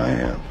known what I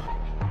am.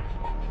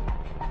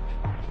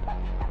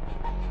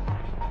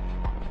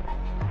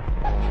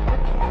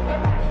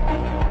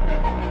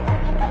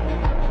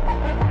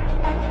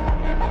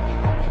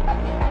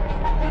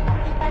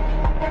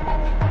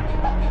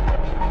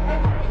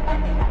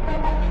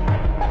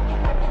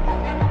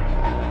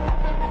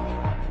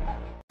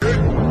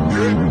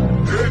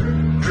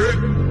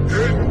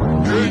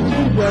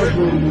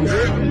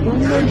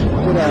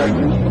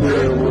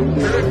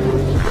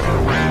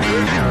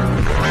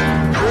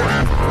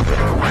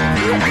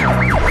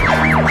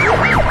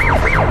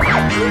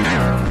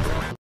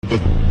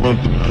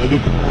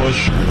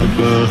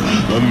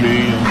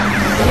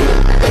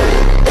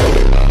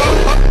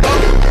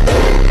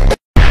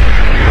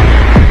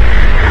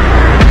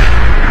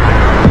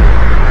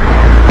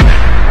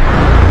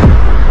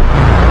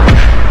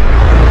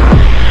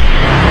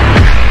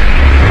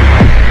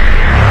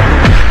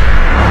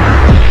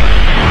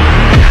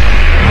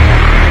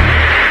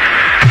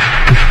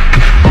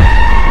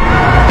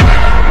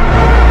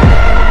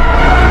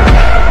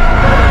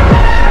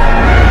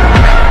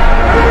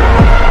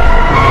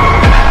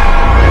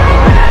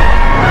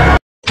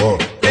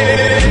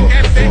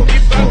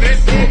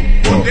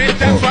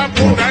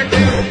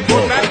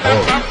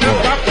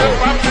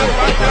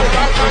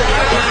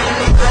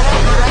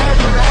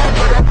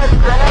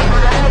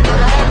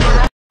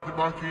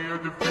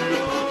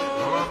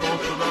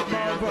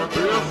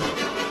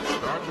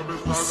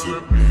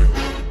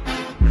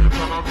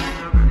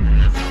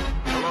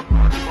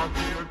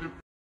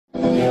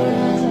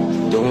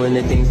 Doing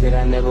the things that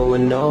I never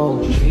would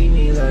know. Treat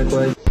me like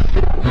what?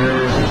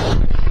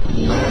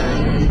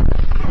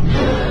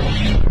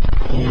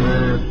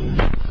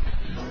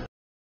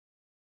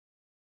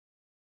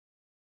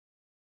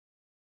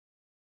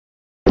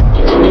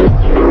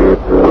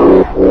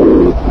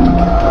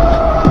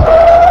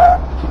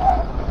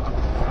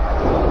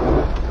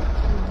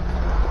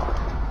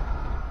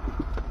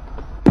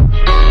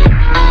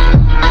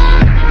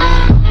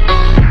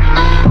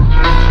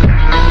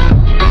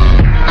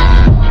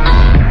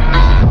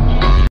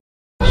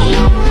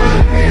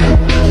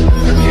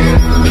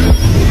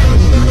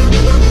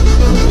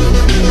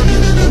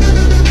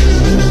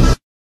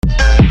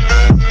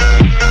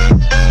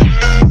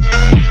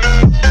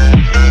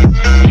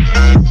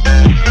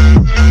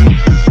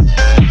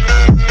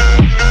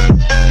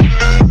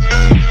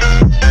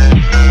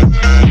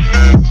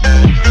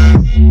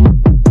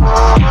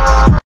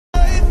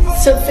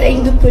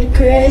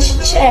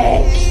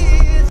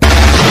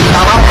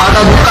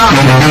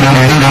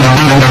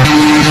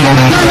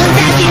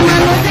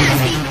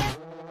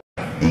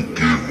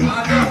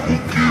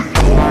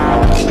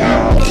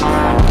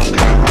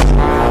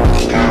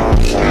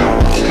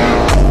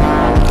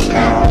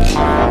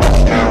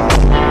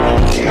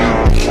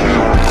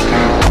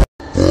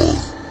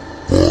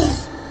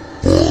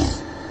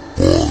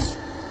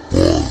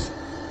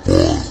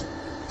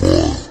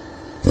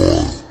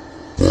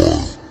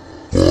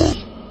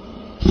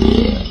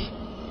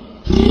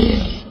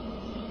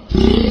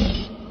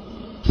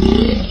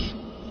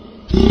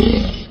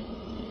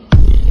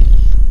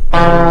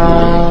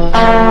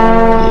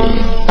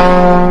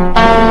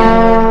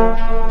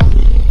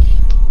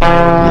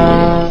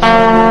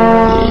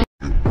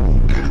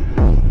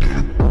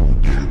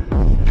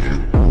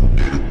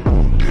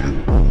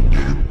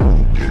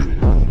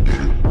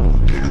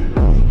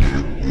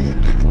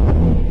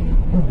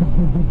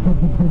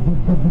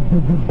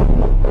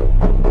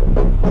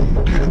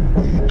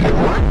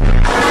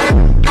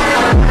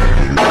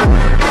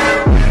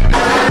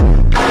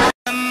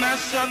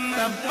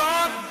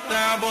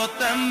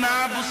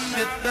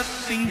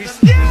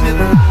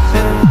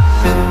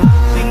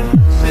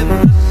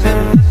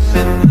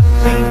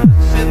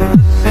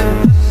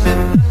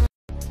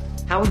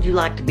 How would you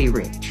like to be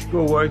rich?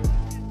 Go away.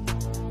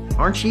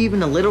 Aren't you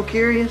even a little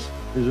curious?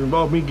 Does it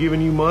involve me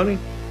giving you money?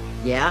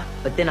 Yeah,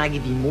 but then I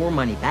give you more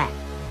money back.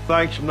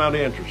 Thanks, I'm not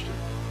interested.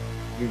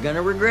 You're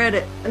gonna regret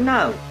it.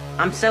 No,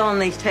 I'm selling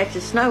these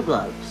Texas snow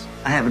globes.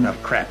 I have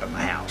enough crap in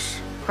my house.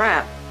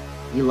 Crap.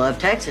 You love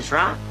Texas,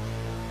 right?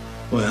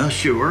 Well,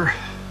 sure.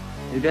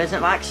 Who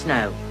doesn't like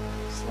snow?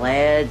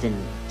 Sleds and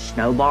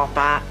snowball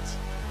fights?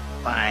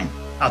 Fine.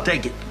 I'll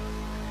take it.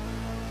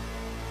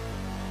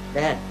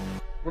 Dad,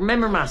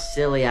 remember my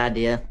silly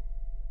idea?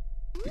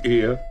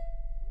 Yeah.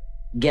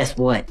 Guess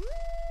what?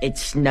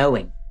 It's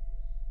snowing.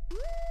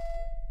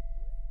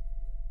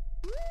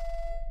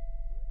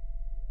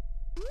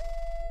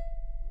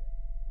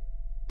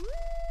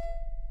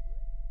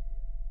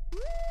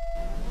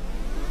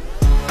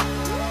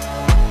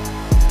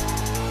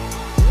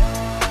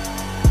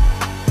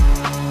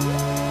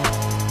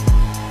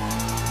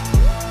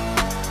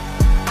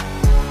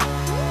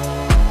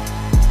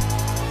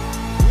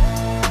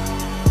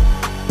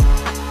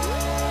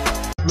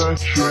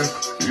 Значит,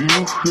 you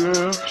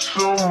have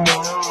some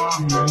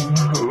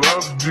money.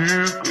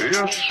 Лавдик,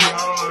 я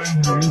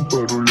shining.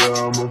 Пару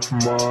лямов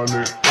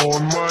money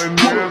on my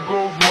neck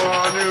of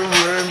money.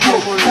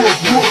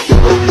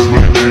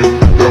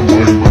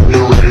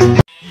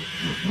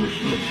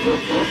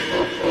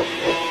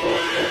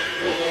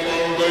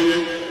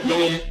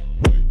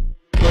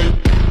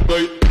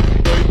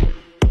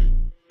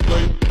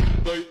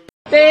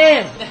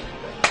 Damn!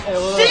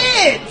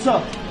 Shit!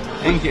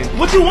 Thank you.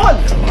 What you want?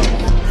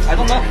 I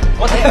don't know.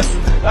 What is?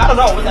 I don't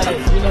know what that is.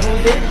 You know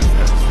who did?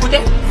 Who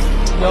did?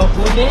 No,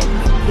 who did?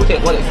 Who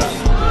did? What is that?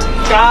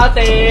 Got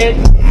it!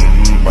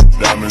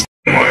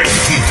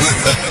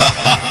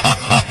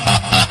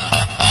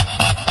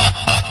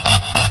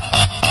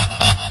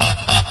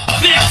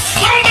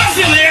 Versão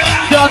brasileira!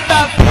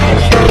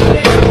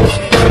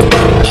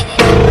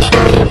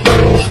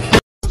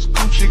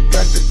 Gucci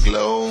got the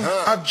glow.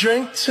 I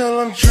drink till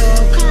I'm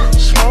drunk,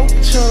 smoke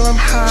till I'm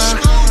high,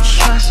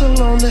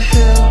 castle on the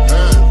hill,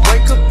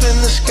 wake up in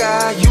the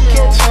sky. You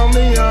can't tell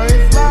me I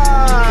ain't fly.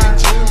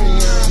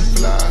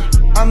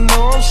 I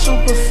know I'm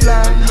super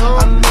fly.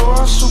 I know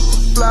I'm super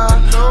fly.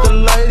 The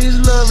ladies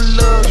love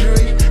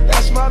luxury.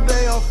 That's my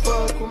day off.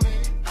 Fuck with me.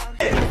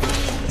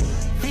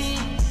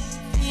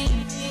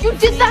 You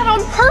did that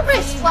on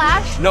purpose,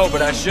 Flash! No,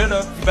 but I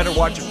should've. You better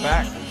watch your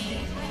back.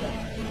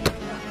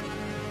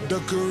 The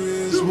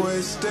career's more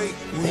at stake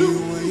when you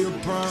in your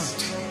prime.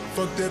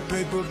 Fuck that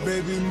paper,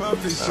 baby, my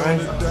face on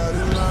the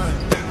dotted line.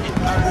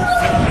 I've been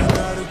flying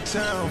out of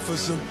town for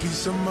some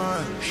peace of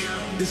mind.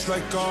 It's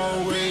like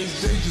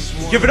always, they just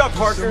want Give it up, peace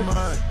Parker. of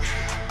mind.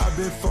 I've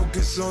been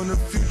focused on the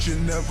future,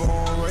 never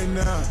on right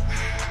now.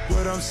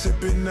 What I'm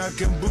sipping, I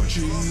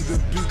kombucha, either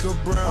pink or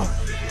brown.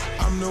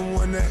 I'm the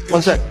one that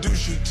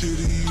introduce you to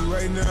the you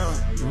right now.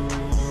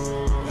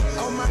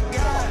 Oh my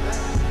God.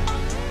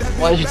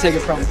 Why did you take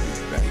it from me?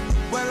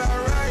 Well,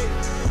 alright.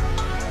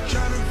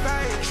 Tryna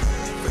fight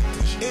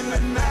in the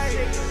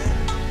night.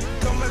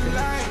 Come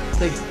alive.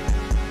 Take it.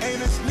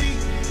 Ain't asleep.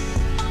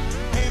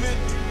 Ain't it?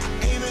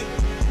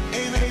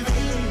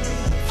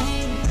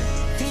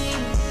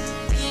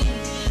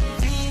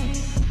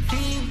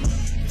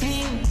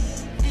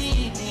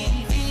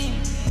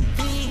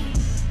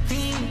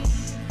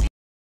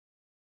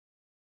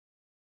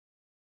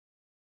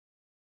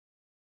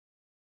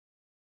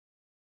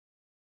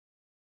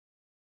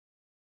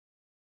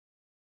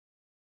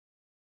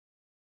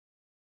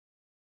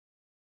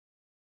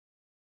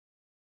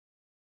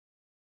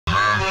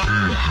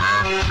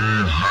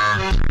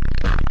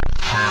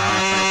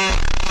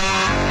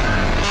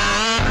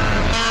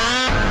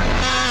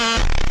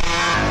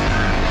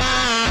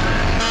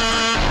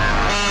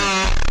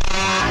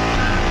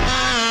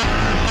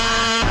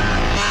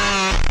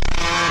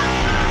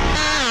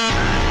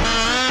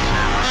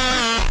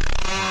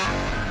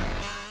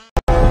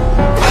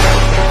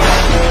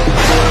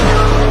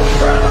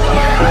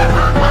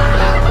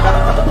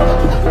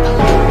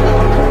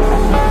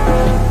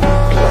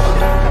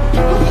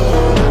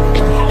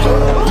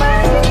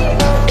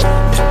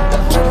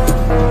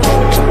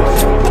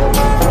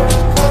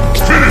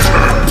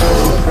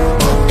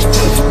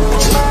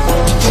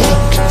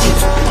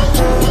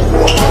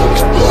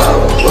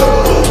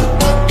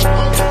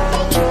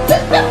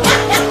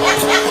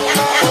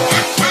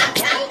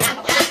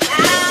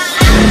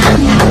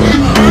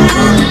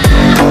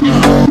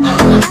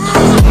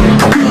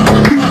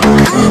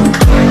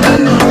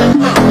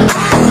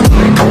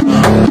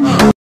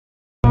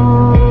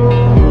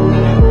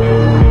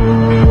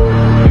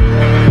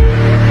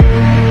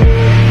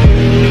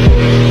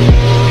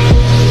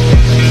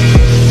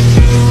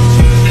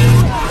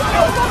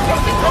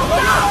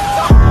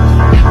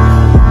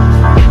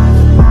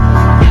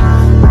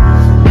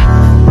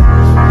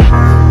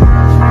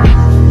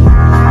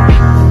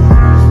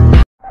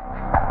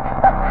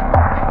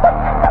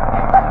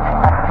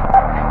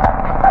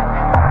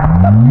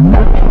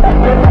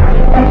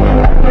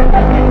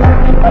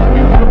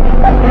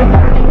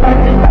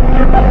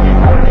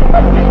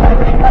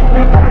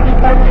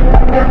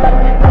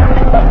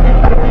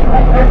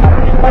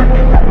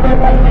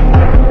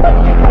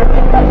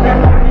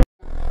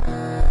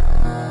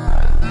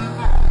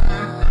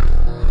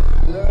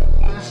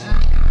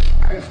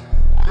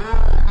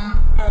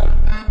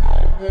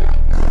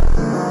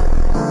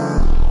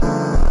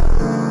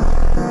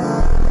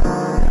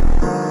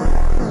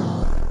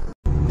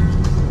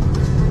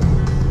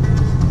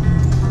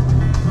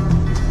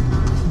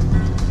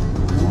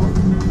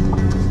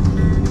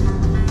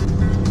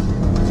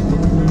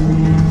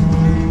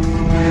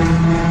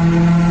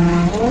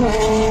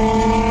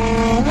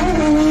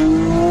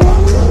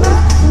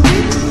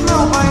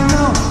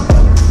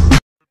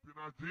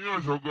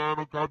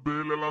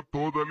 olha ela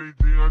toda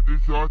lindinha de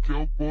short,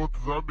 eu curto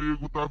os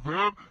amigos, tá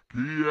vendo?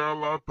 Que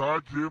ela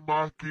tá de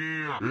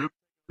marquinha.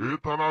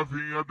 Eita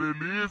novinha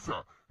delícia,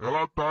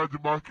 ela tá de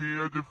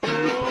marquinha de fita.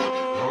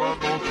 Ela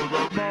não sai da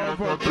minha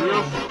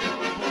cabeça,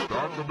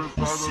 da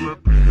cabeçada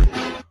lepita.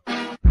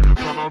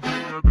 Eita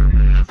novinha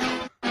delícia,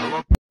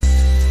 ela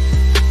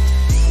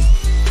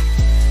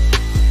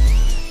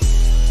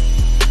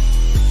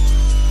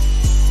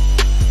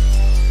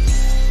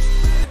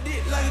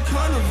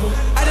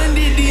I done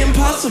did the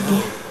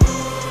impossible.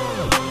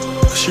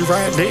 She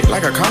ride dick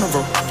like a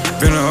carnival.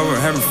 Been over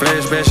having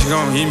flashbacks, she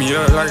gon' eat me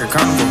up like a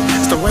carnival.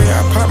 It's the way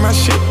I pop my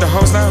shit, the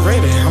hoes not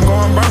ready. I'm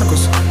going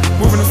barnacles.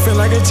 Moving to feel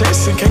like a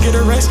Jason, can't get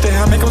arrested,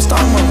 I make them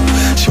start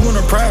mode. She want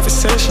a private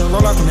session,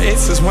 roll out them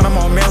X's when I'm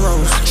on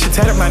Melrose. She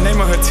tatted my name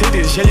on her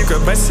titties, yeah you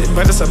could bust it,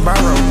 but it's a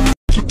borrow.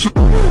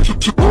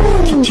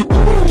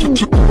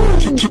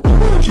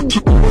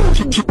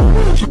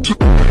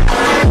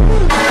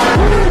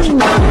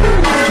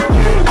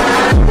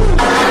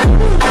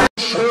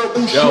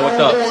 Yo, what's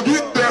up?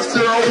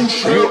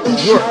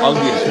 You're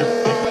ugly as shit.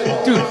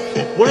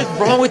 Dude, what is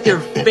wrong with your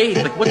face?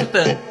 Like, what's with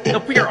the... No,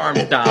 put your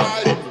arms down.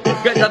 You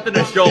got nothing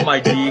to show, my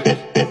G.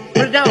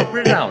 Put it down, put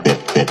it down.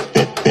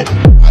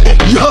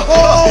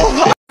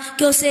 Yo!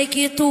 Que eu sei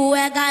que tu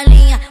é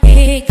galinha,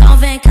 então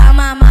vem cá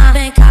mamar,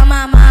 vem cá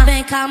mamar,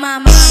 vem cá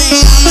mamar, vem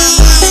cá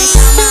mamar, vem cá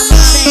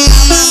mamar, vem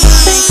cá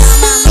mamar, vem cá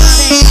mamar,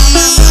 vem cá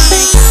mamar,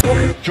 vem cá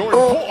mamar. Jordan,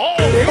 oh,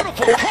 beautiful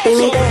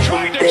crossover,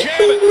 trying to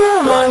jam it.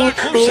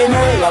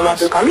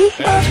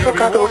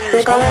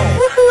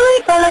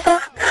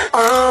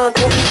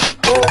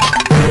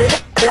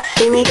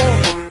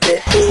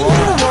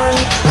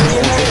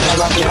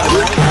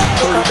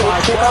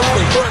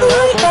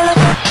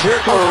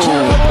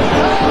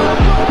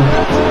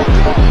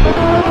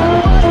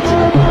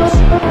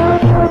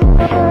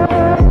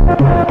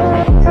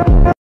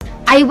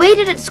 I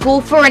waited at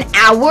school for an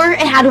hour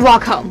and had to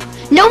walk home.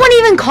 No one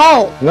even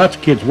called. Lots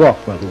of kids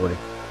walk, by the way.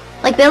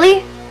 Like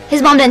Billy,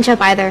 his mom didn't show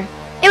up either.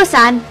 It was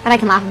sad, but I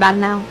can laugh about it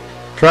now.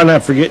 Try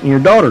not forgetting your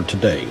daughter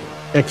today.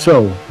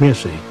 XO,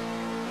 Missy.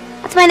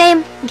 That's my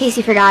name, in case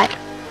you forgot.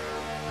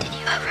 Did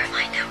you ever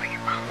find out where your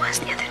mom was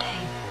the other day?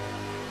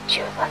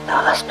 She was at the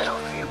hospital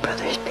for your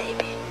brother's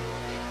baby.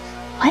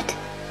 What?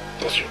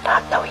 Did you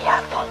not know he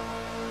had one?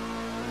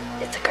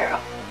 It's a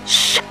girl.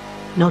 Shh.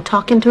 No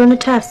talking during the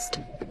test.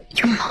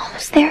 Your mom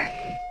was there?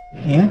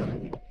 Yeah?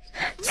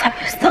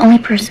 Sabi was the only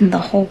person in the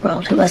whole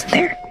world who wasn't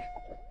there.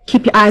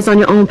 Keep your eyes on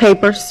your own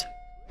papers.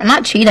 I'm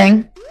not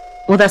cheating.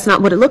 Well, that's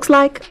not what it looks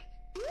like.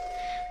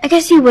 I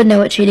guess you would know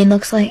what cheating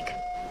looks like.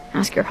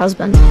 Ask your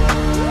husband.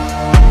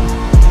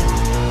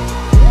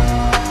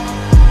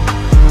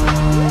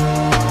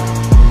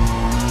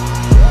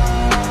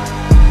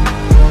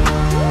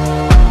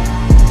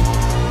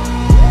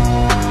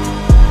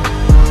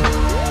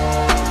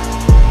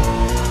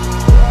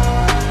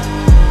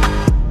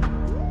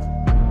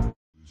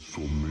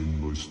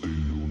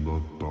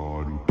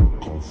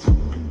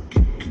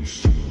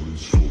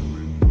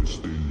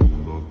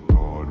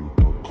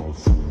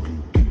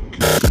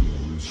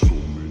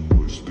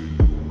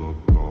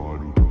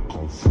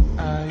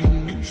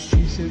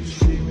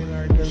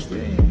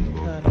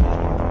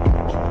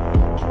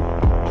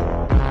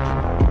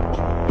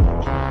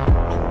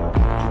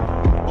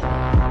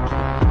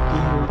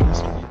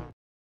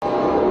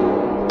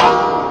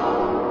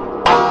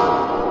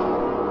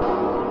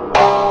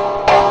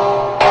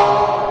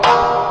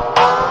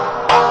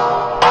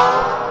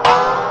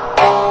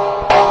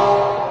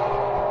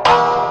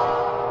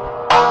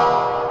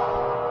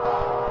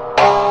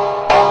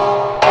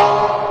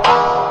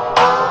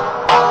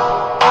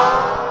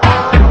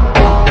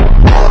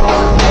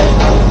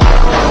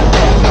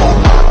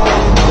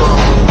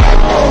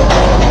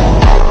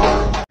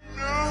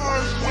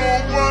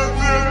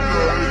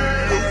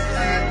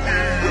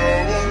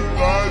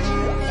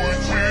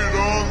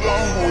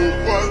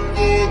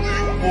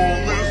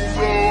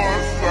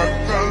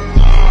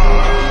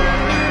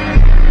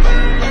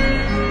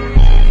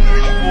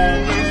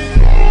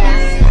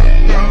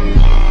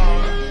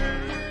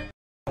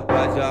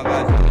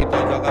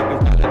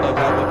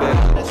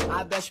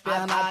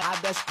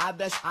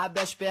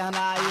 Abre as pernas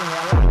aí,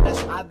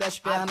 relaxa. Abre as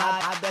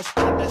pernas,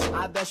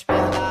 abre as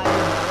pernas aí,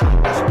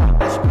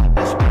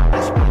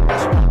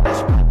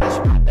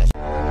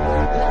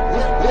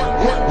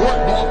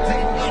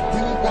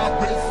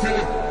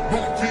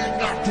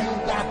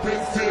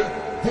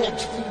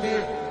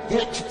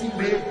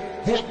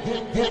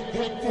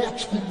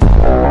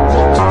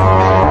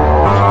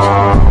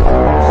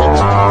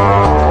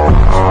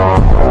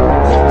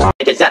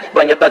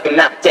 When you're fucking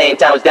up, 10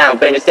 toes down,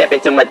 when you step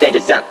into my danger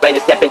zone. When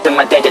you step into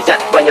my danger zone.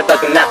 When you're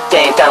fucking up,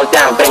 10 toes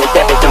down, when you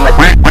step into my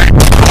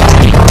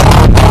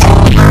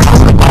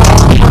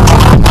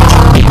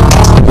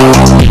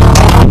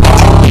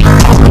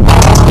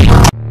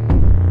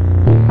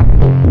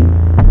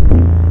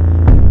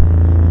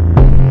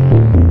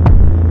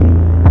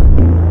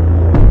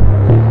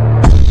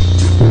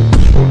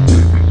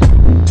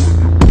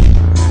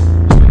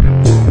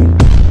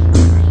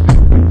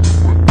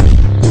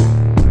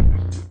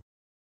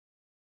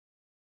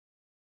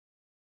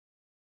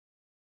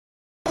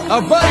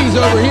Our buddies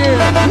over here.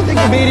 You think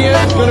the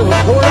media is going to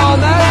report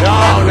on that?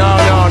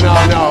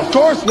 No. Of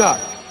course not.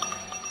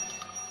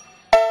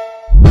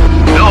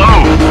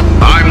 Hello,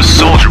 I'm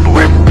Soldier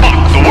Boy.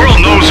 Fuck, the world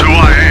knows who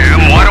I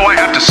am. Why do I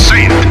have to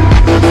say it?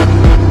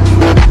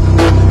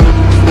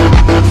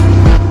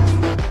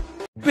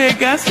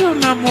 Pegar seu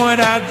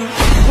namorado,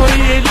 foi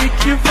ele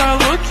que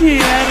falou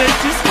que era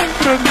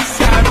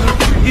descompromissado.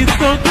 E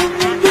todo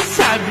mundo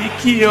sabe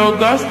que eu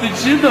gosto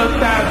de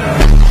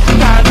dotado.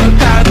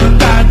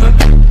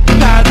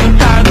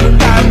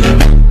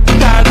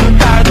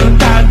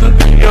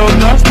 Eu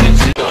gosto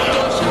de...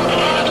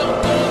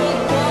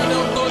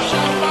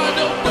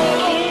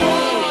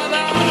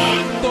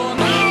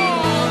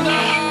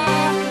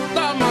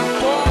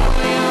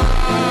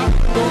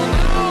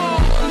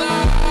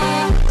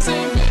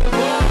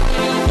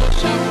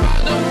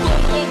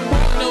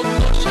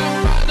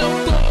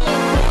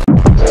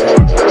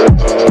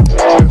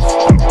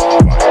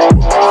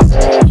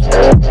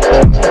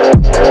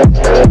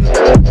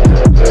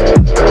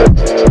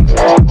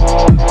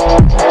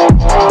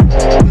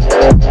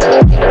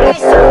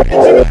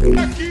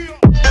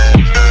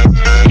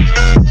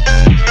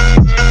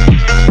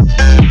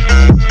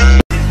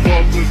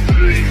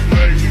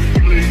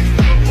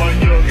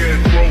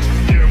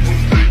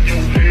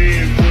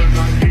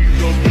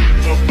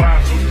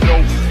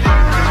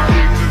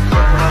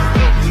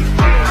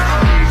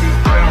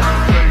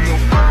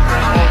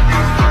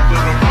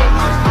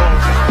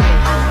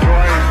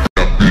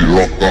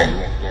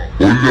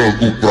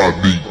 Olhando pra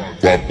mim,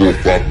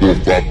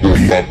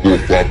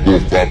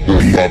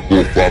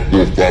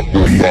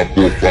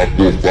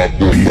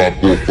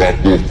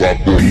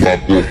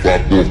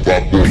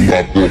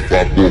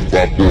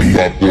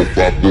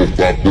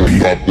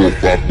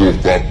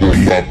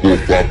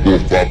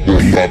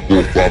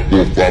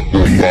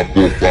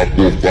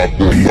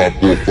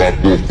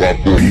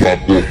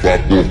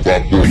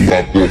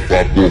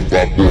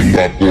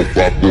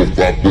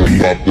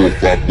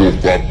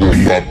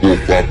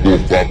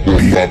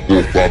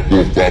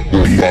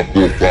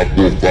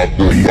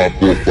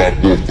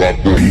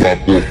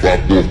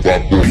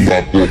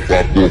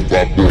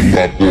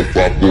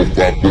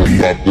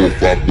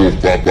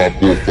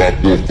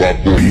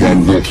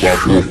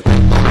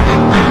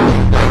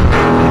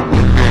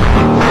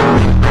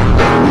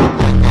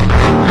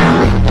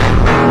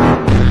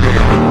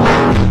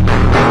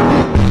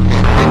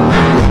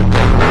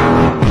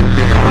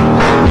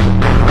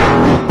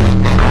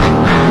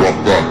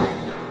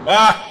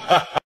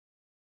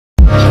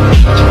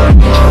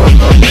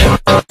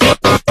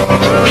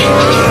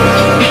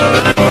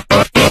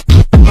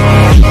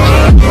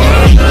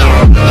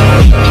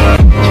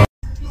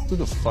 Who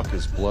the fuck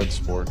is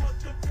Bloodsport?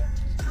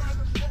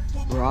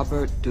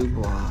 Robert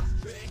Dubois,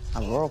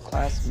 a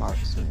world-class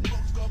marksman.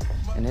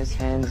 In his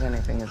hands,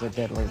 anything is a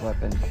deadly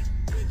weapon.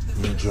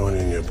 You're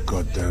joining your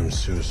goddamn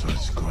suicide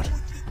squad.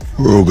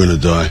 We're all gonna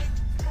die.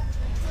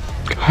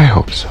 I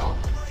hope so.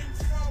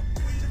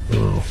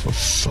 Oh, for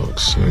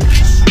fuck's sake.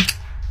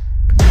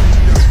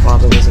 His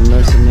father was a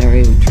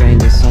mercenary who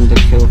trained his son to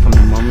kill from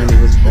the moment he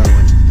was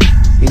born.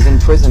 He's in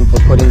prison for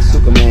putting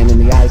Superman in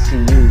the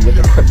ICU with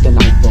a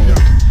kryptonite bullet.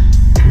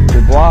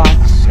 Dubois.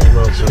 Same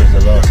answer as the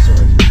last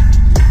time.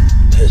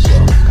 Piss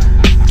off.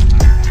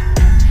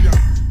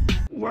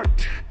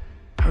 What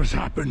has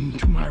happened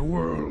to my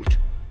world?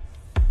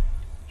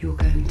 You're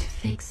going to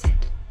fix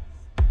it,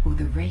 or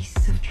the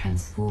race of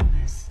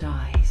Transformers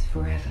dies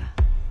forever.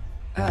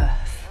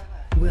 Earth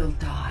will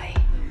die,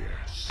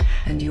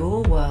 and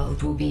your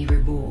world will be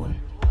reborn.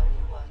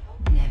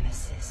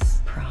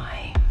 Nemesis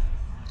Prime.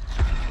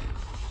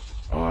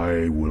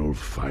 I will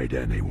fight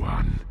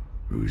anyone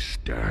who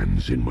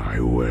stands in my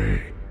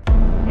way.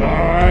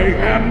 I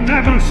am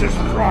Nemesis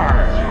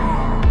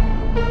Prime.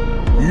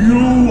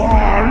 You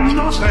are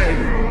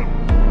nothing.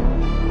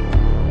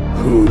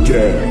 Who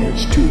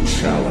dares to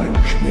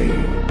challenge me?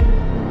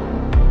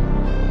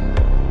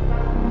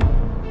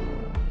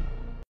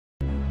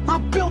 I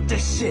built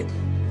this shit.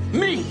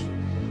 Me.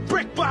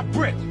 Brick by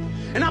brick.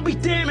 And I'll be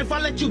damned if I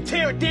let you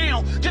tear it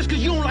down just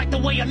because you don't like the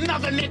way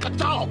another nigga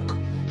talk.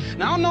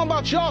 Now, I don't know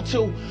about y'all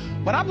two,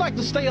 but I'd like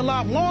to stay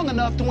alive long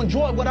enough to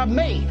enjoy what I've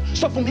made.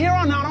 So from here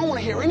on out, I don't want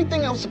to hear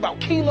anything else about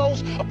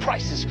kilos or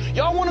prices.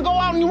 Y'all want to go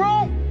out on your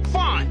own?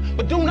 Fine.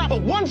 But do not for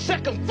 1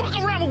 second fuck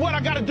around with what I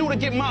got to do to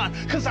get mine.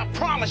 Because I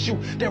promise you,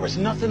 there is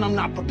nothing I'm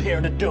not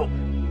prepared to do.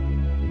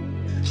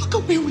 Look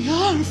at where we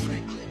are,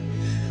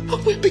 Franklin.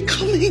 What we're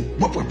becoming.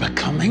 What we're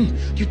becoming?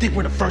 You think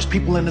we're the first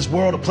people in this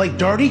world to play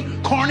dirty?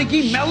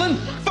 Carnegie, Mellon,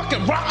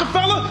 fucking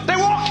Rockefeller? They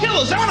were all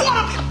killers. I don't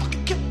want to be a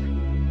fucking killer.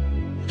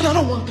 And I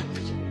don't want that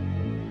for you.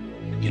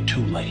 You're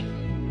too late.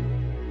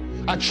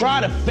 I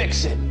tried to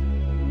fix it.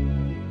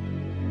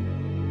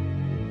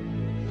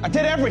 I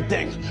did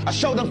everything. I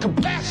showed them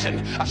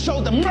compassion. I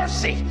showed them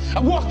mercy. I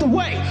walked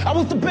away. I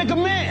was the bigger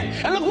man.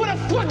 And look where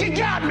the fuck it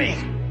got me.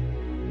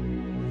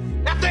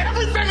 After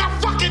everything I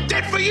fucking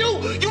did for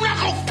you, you not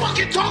gonna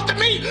fucking talk to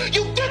me?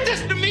 You did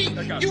this to me.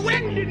 You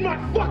ended my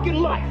fucking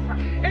life.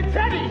 And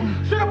Teddy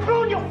should have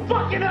blown your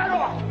fucking head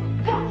off.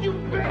 Fuck you,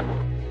 bitch.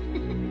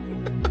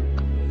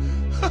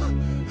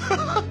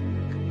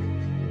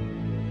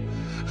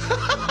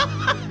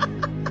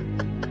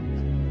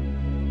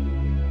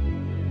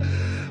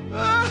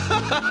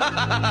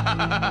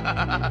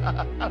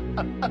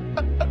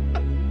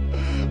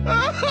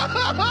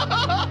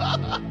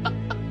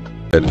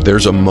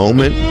 There's a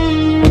moment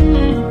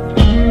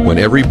when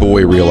every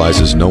boy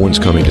realizes no one's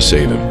coming to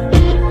save him.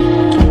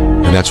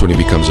 And that's when he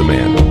becomes a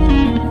man.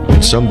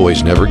 And some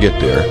boys never get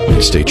there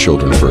and stay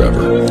children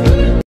forever.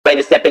 When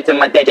you step into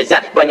my danger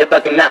zone, when you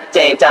fucking up,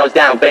 10 toes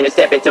down. When you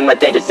step into my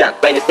danger zone,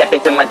 when you step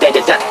into my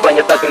danger zone, when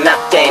you fucking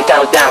up, 10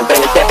 toes down.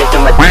 When you step into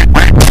my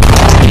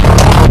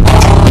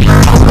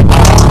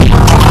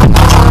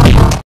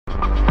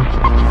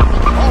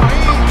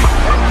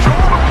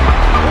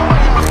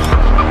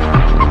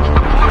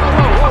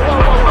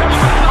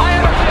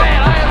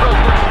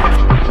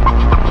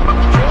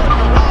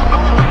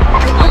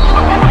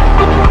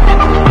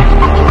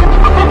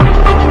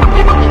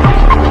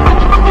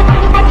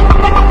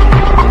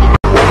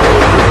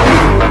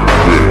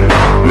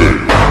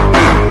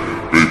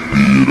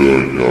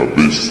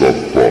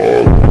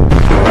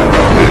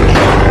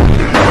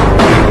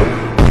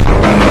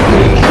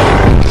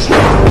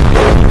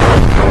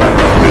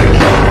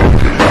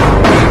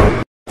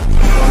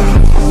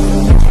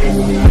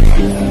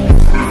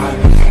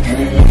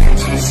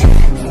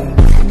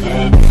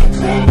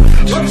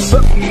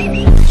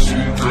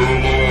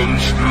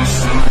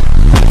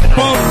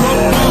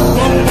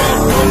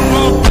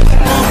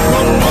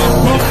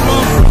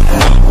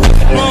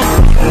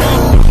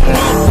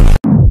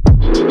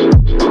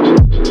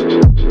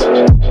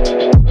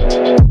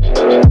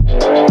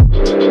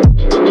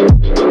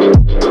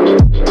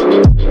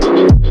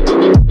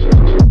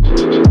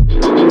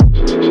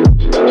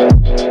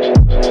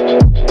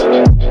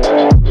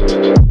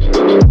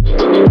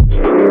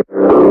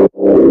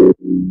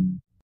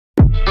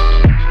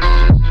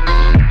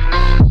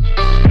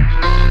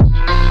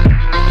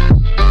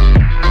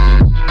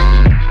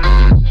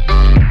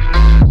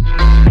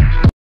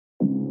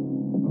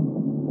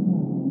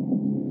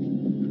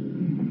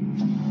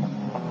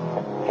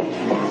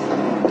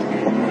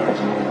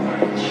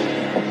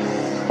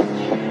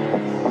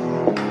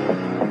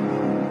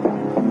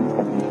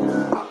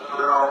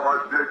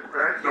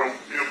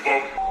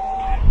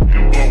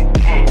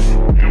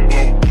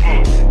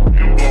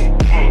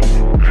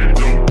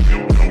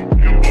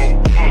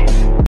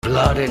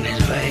Blood in his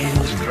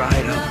veins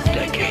dried up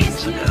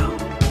decades ago.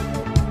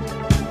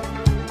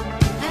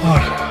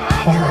 What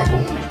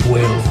horrible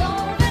will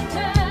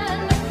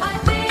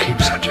could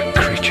keep such a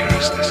creature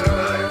as this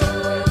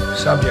alive?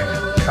 Subject,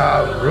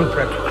 Carl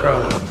Rupert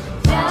Crowe.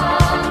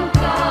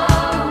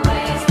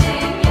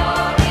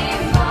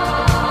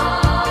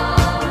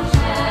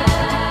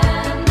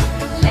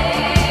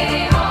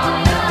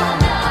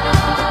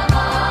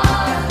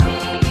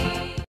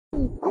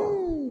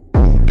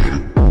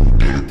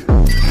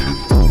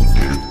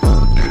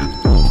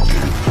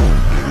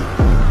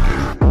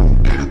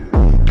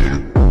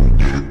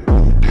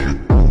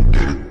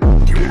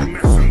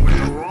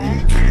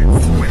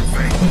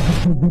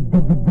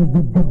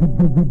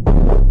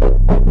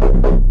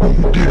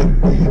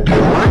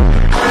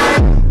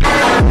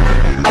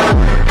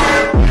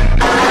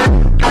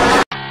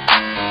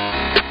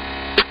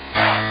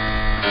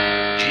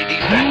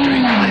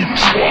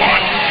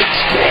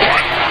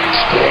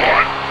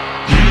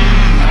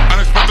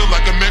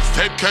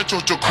 Catch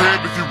out your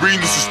crib if you read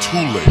this is too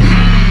late.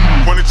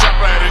 When the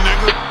chopper at a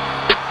nigga,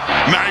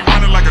 now he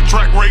running like a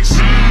track race.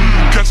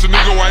 Catch a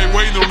nigga while he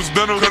waiting on his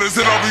dinner, cut his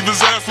head off, leave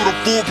his ass with a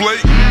full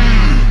plate.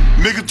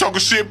 Nigga talking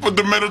shit, put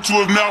the metal to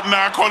his mouth,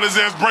 now I call his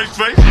ass brace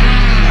face.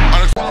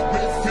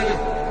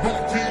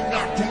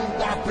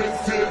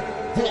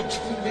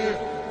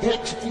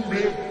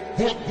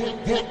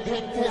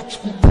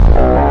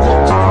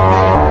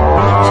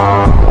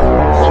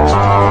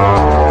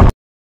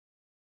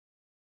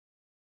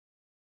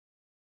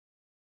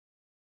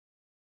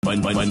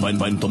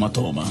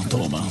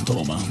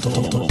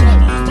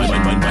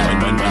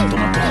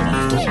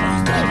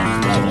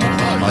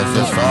 Mas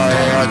essa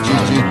é a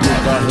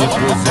Titiquita,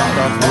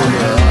 representa a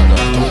mulherada.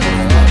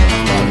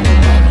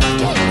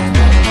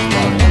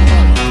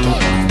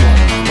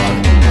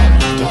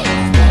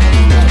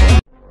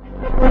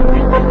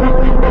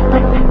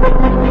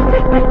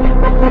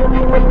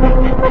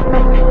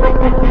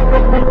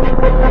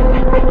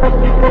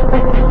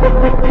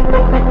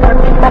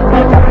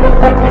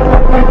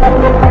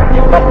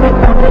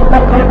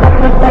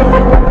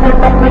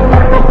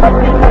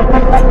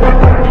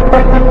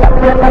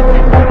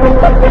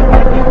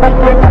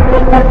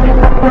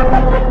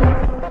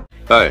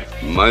 Hi,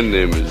 my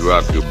name is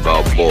Rocky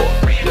Balboa,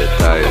 the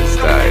Italian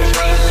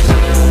Style.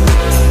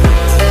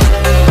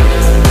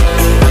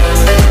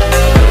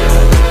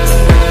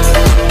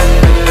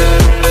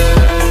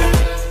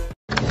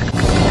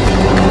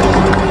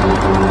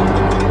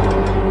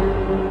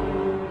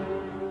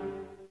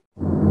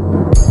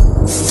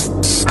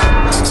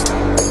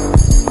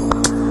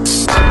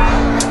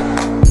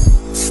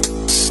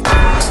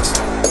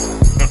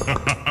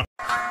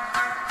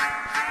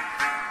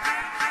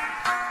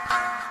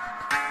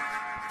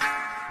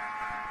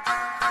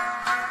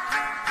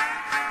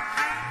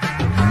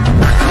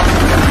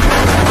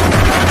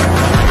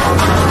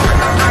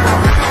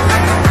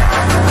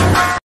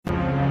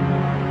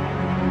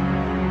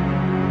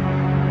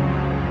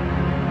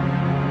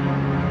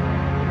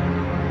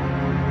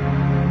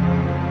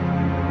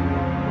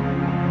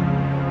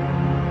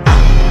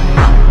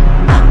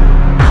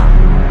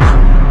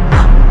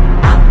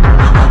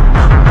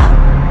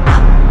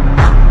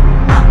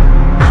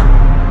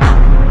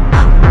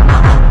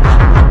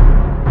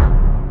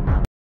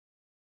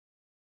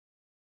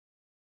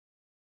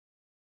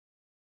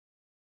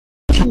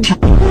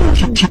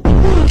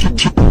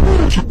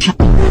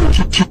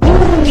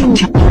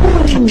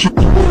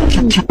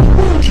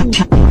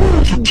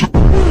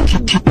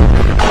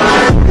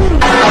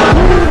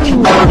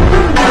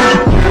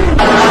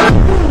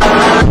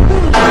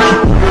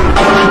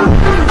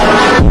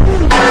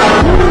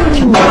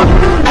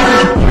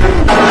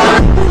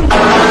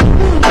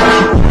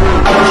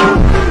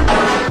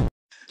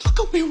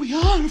 we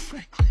are,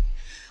 Franklin.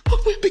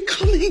 What we're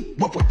becoming.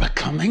 What we're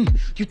becoming?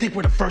 You think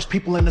we're the first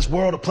people in this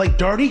world to play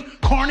dirty?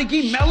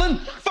 Carnegie, Mellon,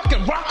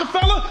 fucking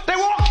Rockefeller? They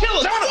were all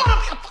killers. I don't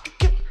want to be a fucking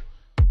killer.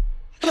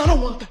 And I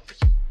don't want that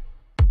for you.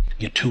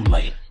 You're too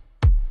late.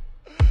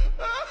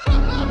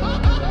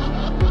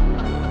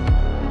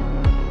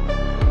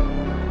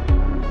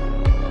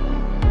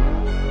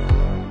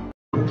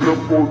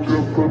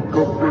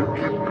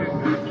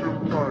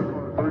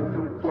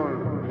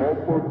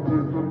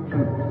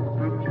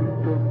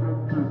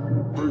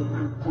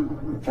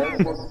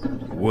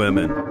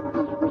 Women.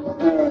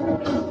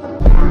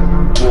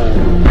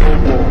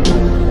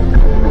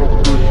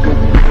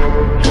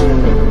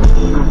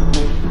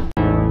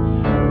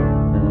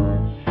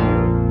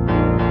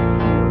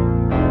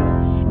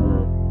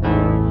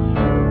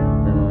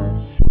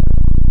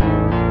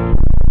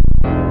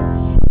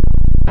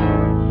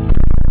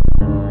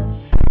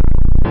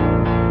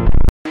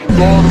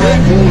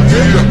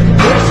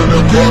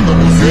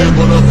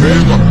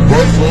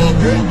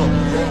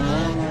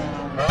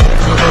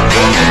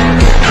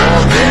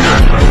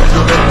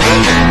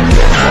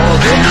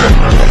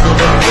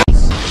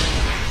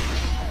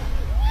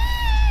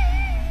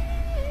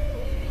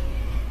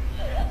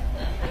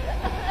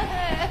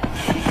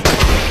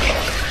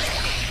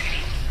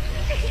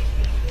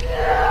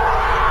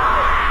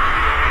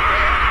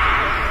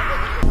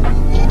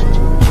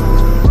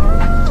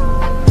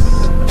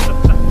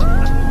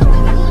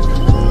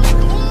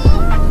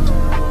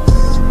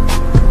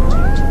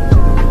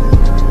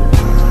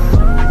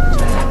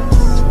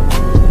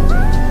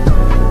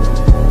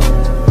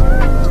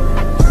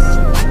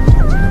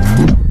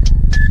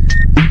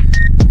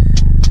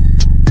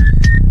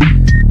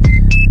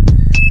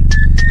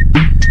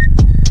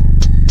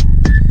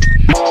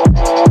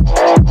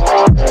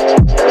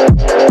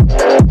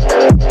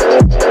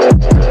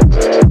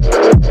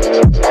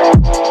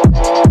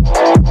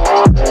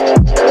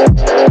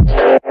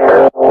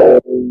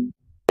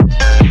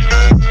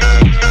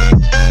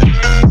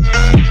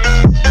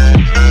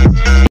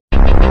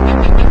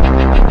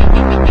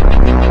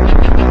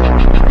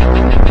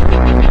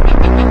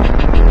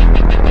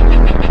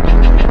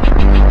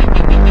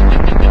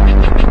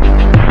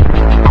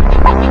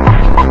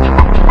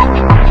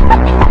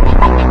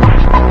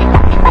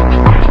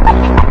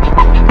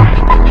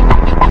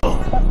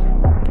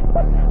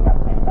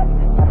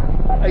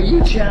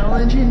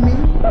 Challenging me?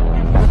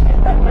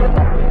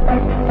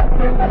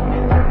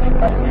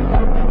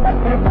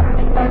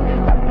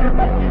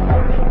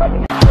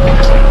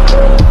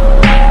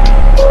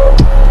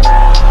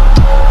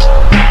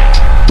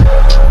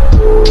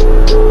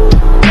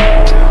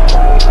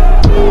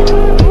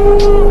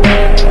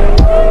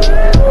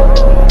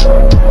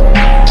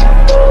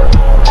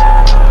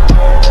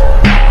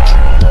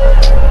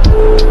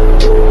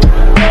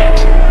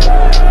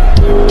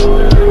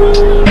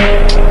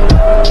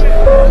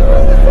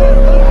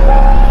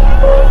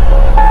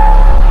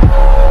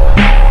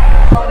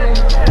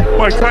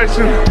 Mike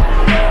Tyson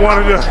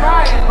wanted to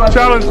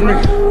challenge me.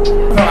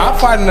 No, I'm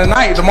fighting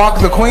tonight, the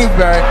Marcus of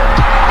Queensberry.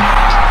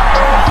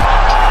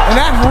 And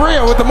that's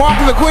real. With the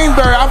Marcus of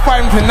Queensberry, I'm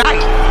fighting tonight.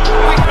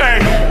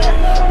 Hey,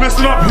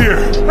 listen up here.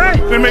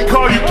 Hey, they may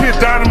call you Kid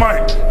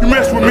Dynamite. You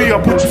mess with me,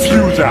 I'll put your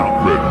fuse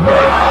out.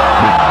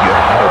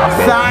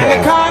 Sign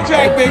the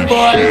contract, big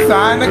boy.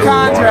 Sign the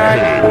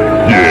contract.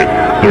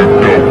 Yeah, you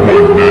know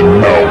what they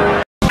know.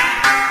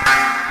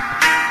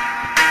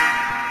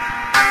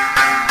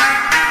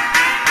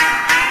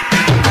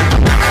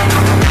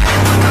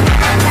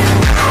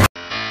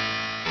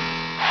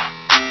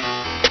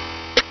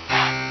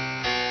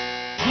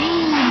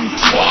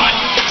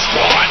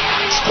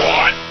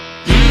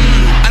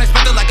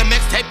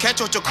 Catch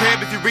you at your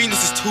crib if you reading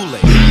this is too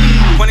late.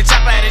 When the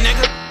chopper at a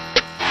nigga,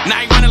 now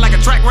he running like a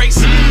track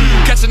race.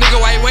 Catch a nigga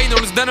while he waiting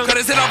on his dinner, cut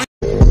his head off.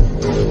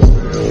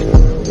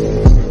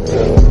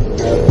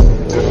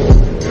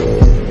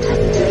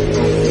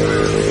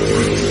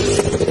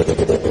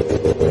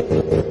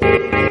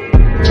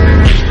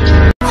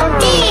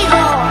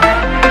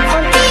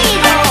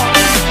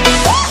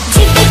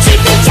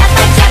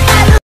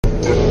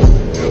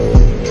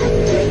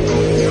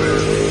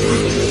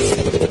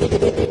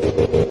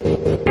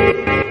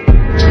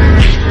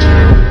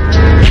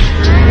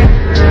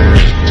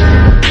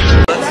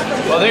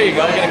 There you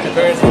go, get a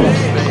comparison.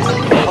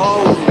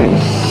 Holy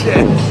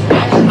shit.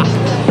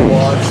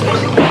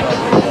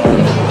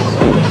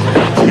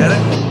 Get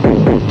it?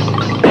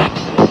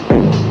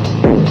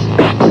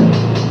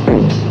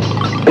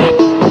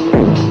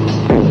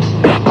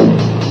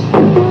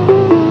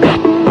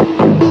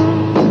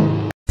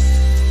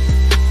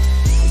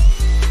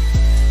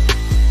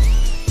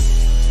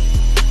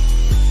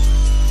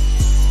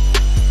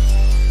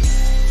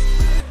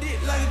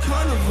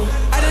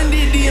 I done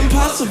did the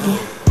impossible.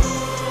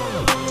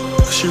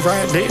 She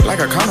ride dick like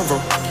a carnival.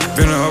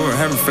 Been over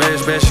having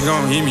flashbacks, she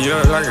gon' heat me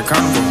up like a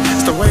carnival.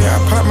 It's the way I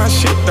pop my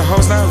shit, the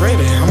hoes not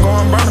ready. I'm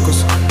going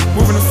barnacles.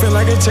 Moving to feel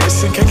like a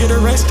Jason, can't get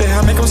arrested,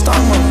 I make them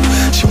stop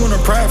mode. She want a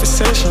private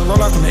session,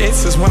 roll out them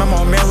X's when I'm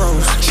on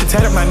Melrose. She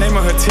tatted my name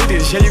on her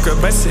titties, yeah you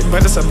could bust it,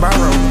 but it's a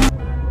borrow.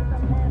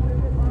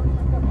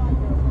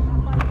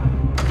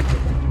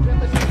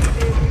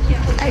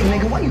 Hey,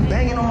 nigga, why you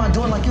banging on my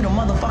door like you the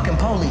motherfucking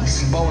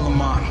police? Bowling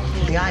mine.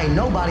 Yeah, I ain't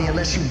nobody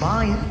unless you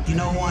buying. You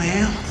know who I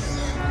am?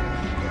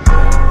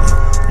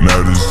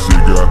 Now this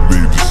shit got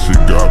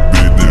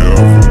big, the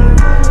other.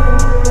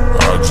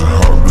 I just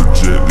hopped the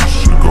jet, this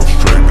shit go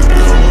straight to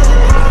hell.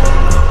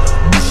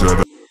 Bitch,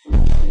 I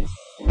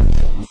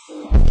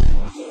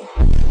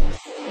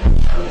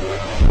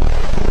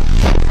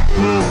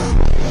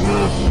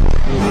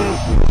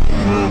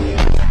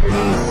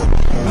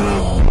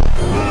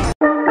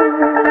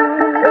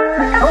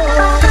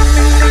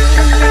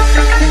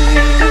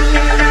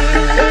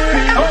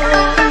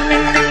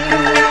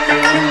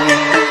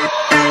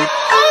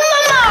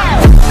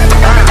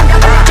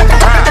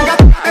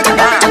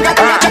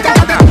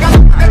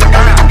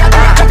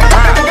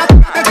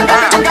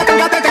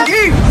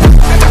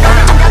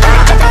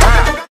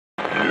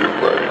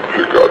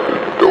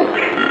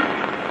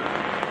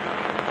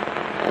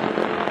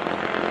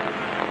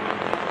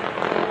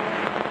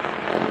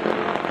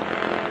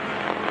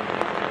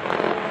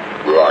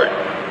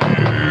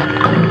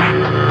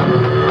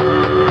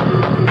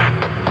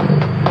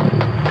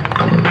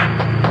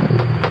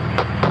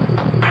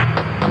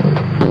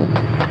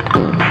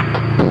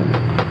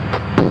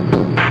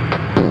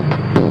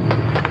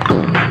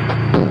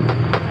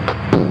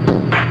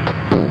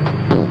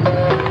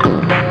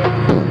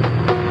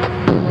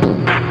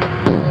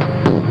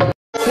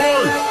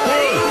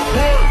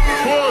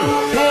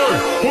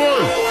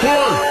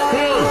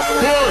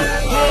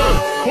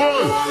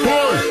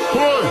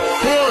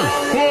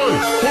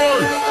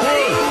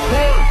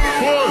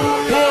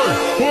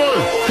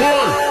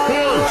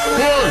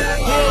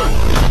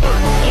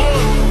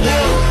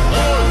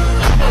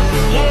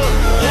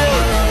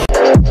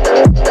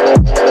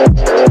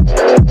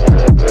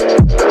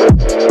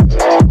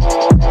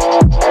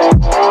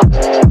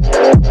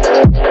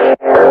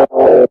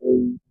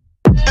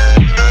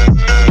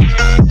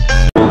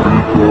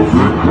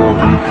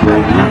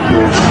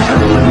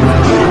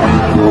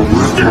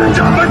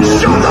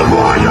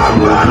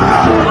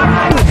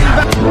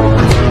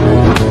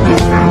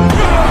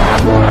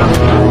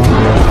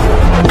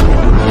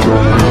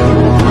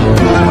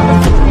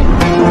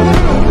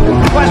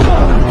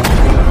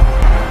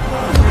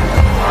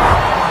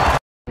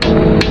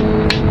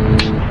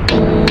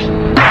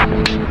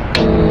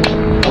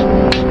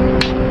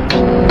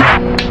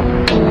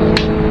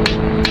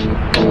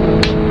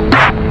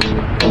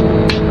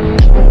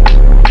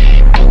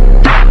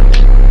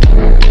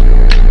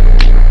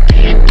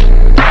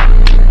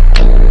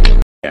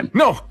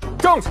No,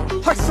 don't!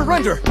 I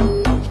surrender!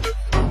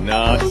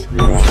 Not.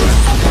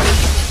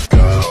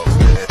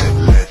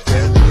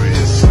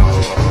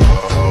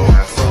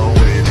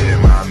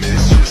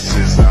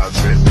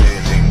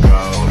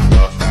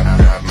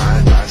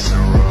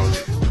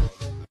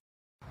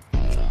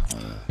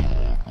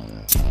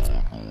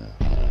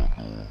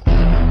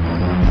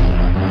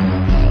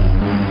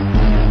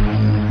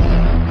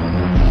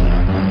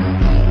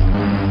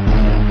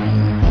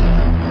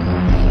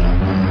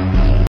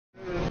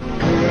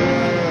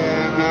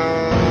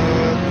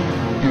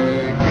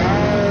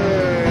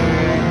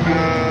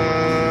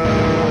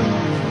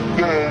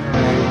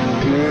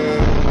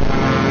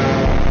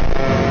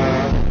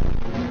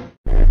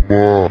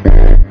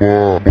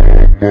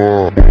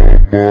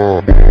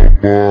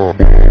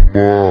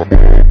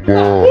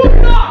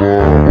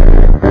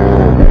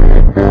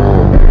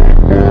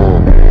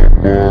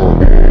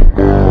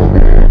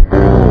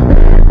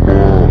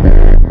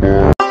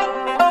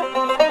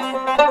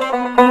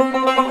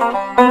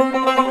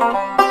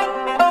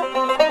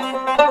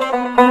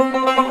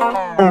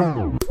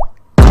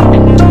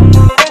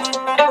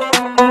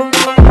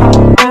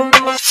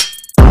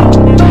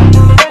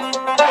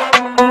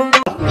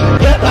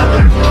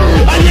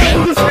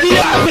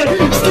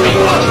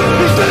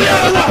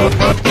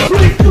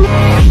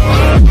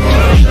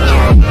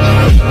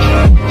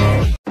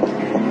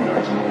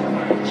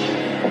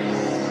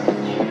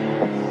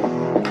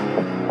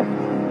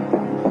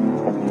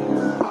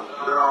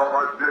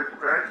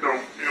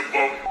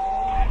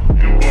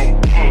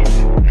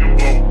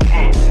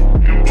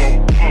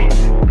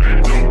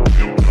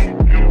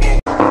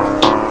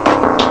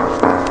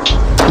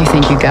 You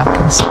think you got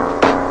this?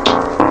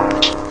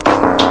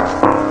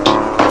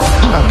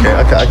 Okay.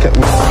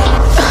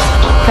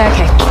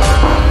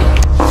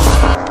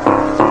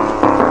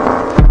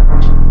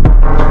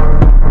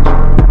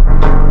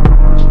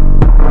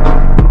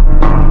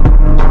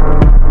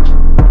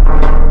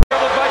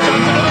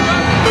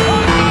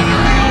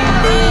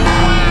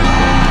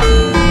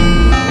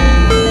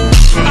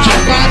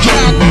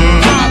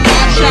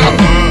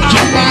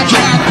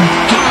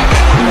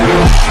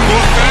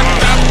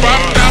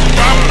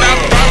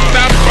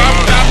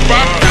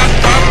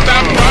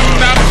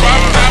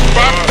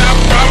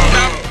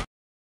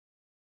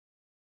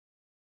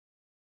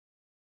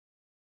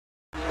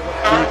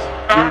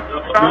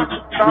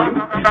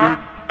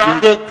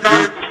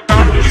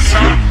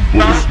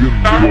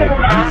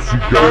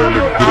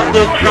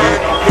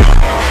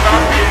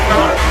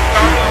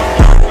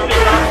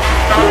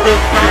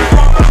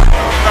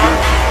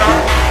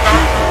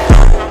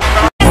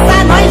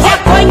 Essa nós já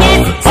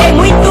conhece.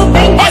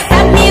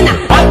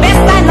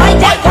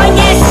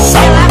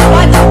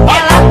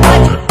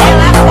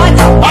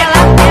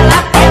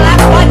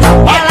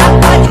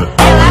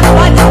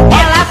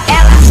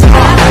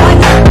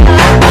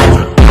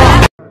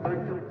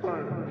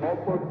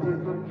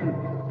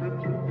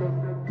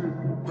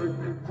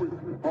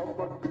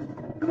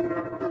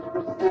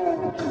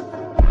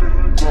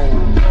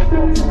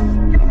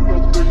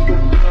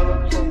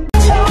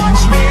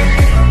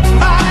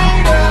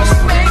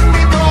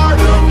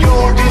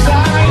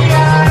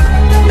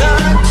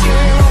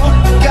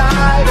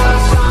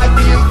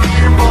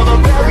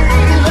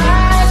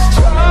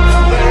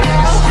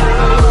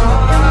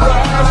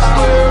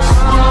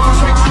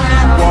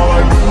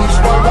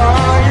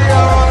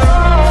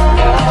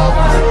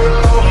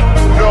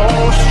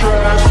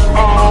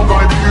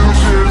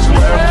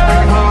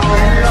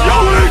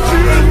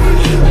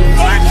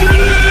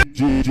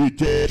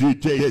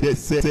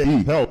 É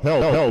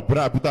o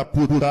brabo da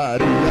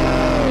putaria.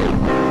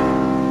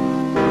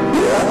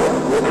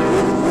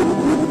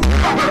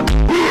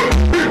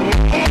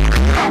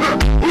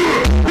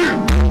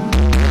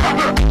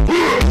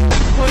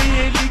 Foi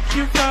ele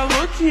que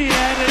falou que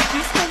era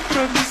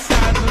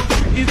descompromissado.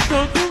 E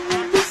todo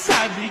mundo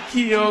sabe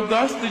que eu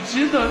gosto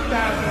de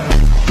dotado.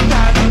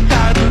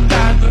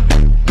 Dotado.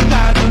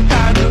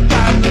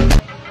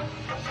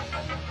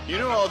 You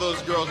know all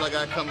those girls I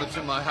got coming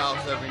to my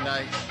house every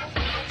night?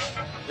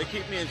 They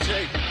keep me in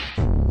shape.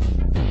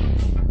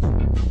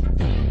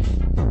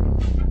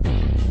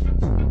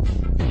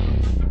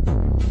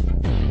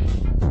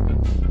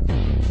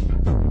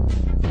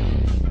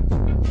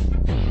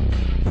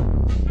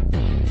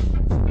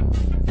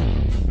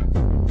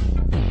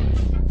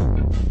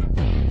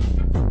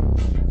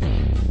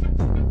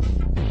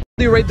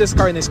 Do you rate this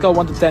car in a scale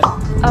 1 to 10? A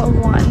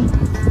 1.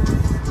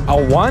 A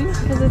 1?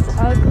 Because it's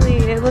ugly.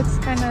 It looks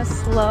kind of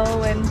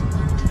slow and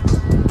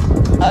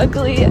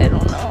ugly. I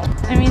don't know.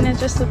 I mean, it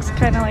just looks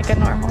kind of like a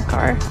normal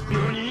car.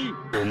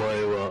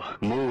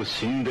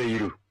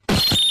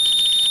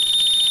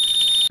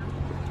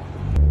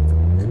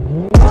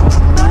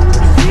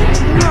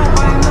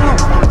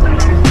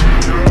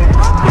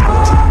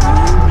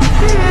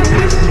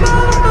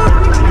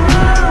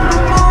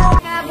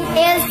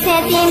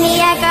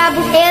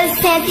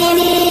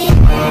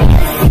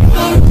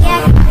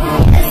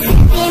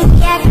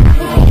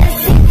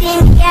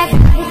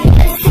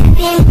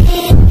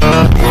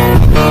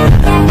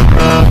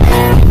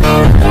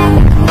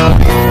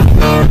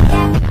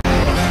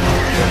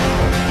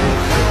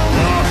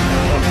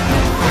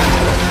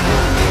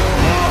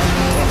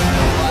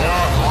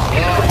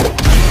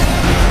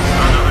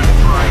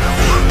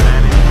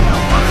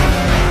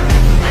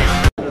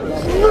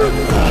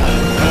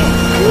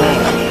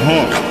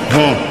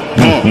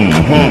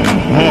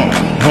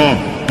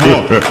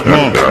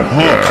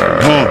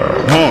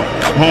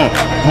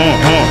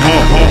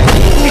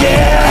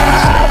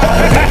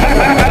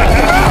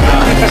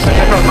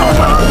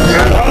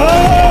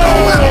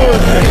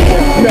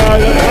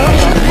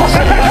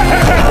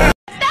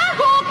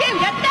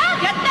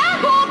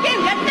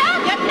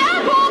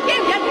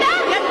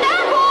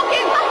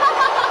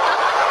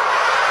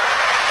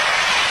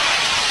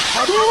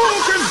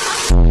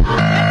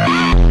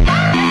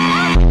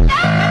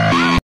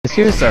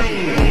 Excuse me, sir.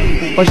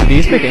 Question, do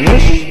you speak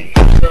English?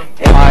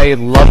 I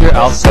love your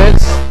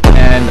outfits,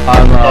 and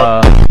I'm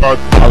a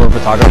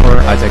photographer.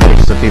 I take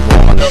pictures of people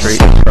on the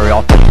street very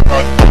often.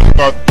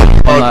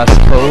 And I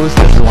suppose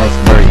this is one that's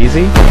very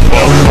easy.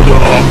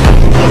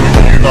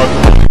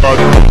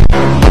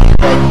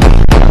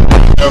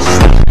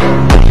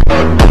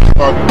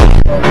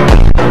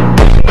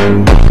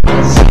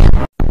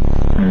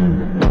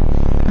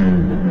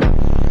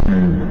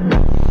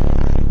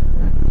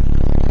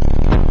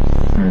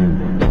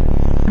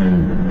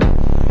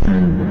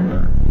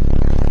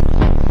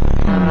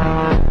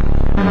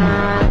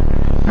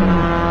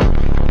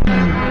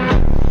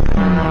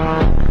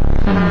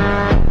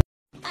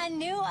 A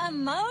new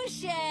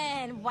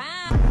emotion. Wow.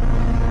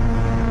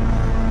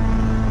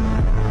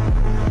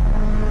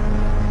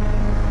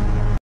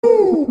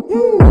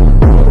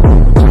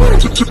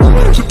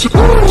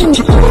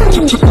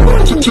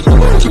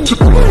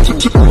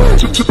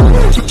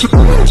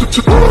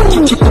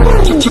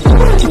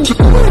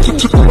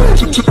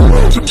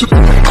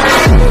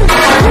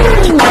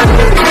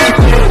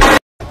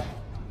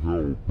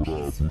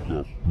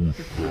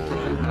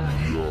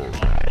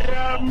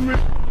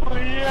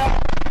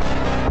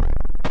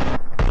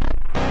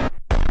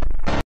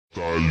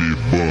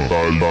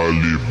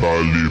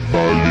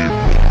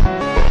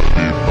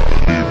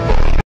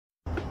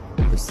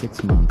 For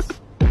 6 months,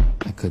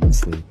 I couldn't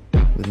sleep.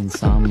 With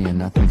insomnia,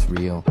 nothing's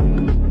real.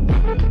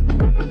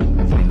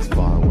 Everything's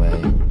far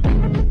away.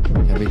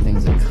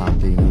 Everything's a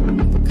copy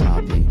of a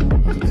copy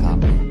of a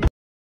copy.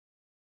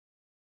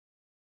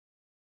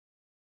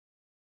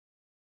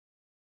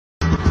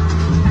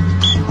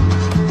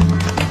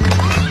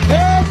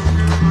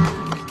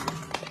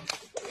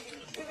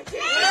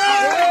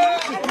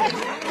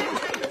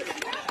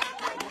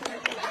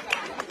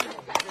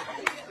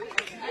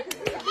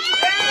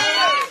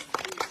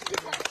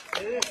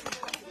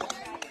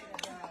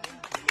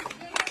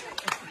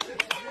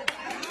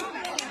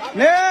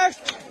 Next!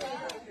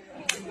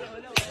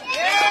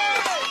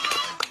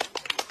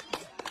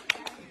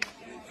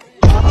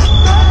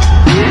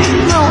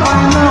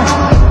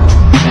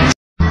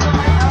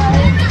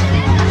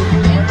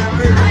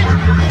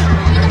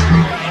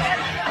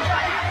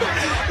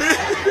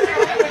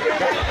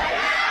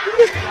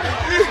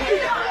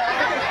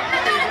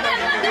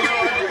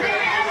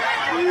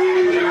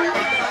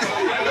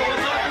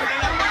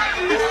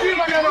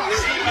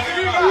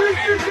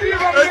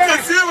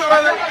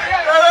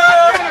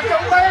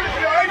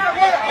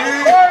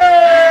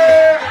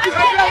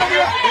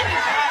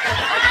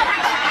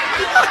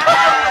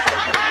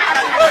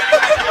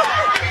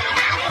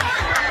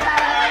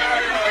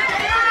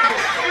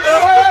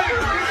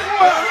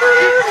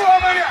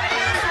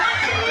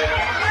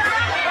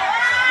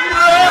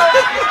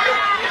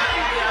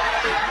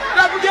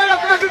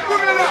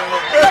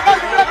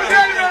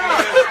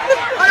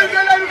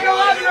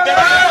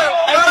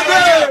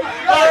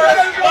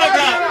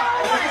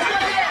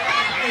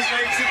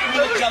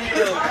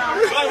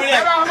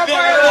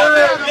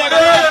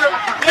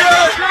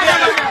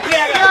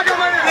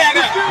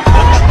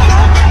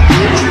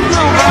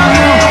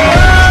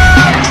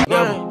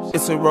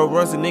 It's a Rolls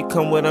Royce and it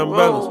come with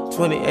umbrellas.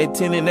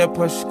 2018 in that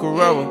Porsche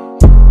Carrera.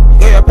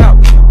 Go your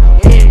pouch.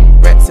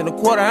 Rats in a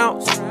quarter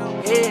ounce.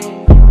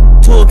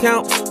 2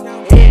 accounts.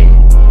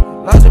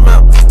 Large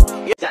amounts.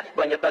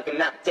 When you're fucking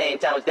up, 10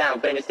 toes down,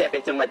 bring a step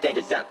into my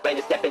danger zone. Bring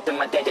a step into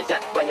my danger zone.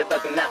 When you're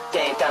fucking up,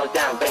 10 toes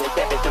down, bring a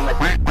step into my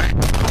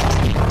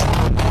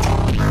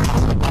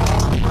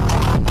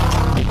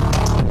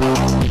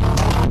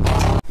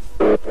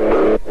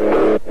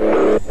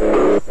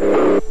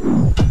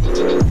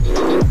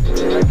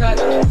Cut.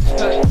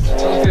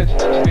 That was good.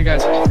 Okay,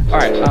 guys.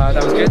 Alright,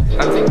 that was good.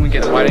 I'm thinking we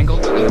get a wide angle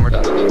and then we're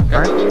done. Okay?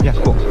 Alright? Yeah,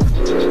 cool.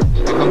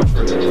 Like, how much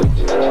further? A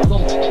little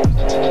more.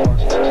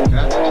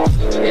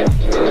 Yeah.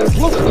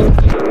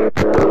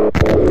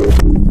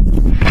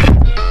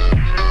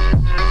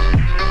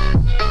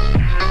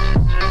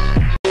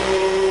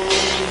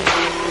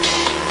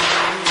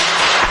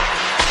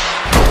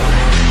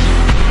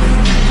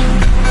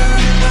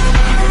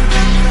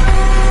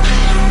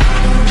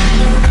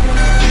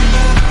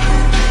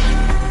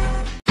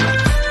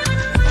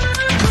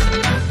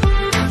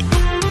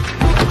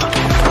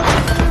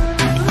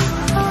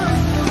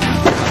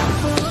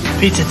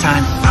 Pizza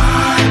time.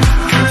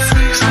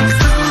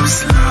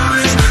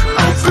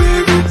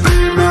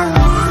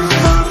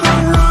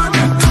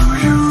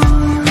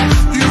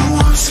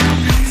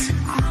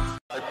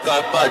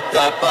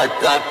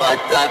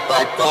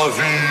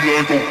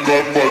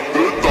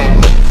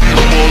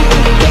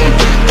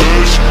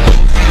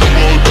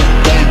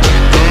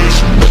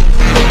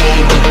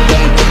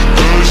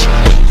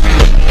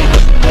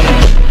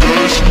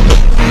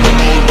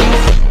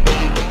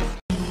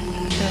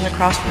 In the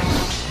crossroads.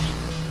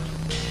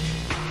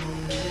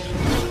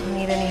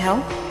 Need any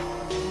help?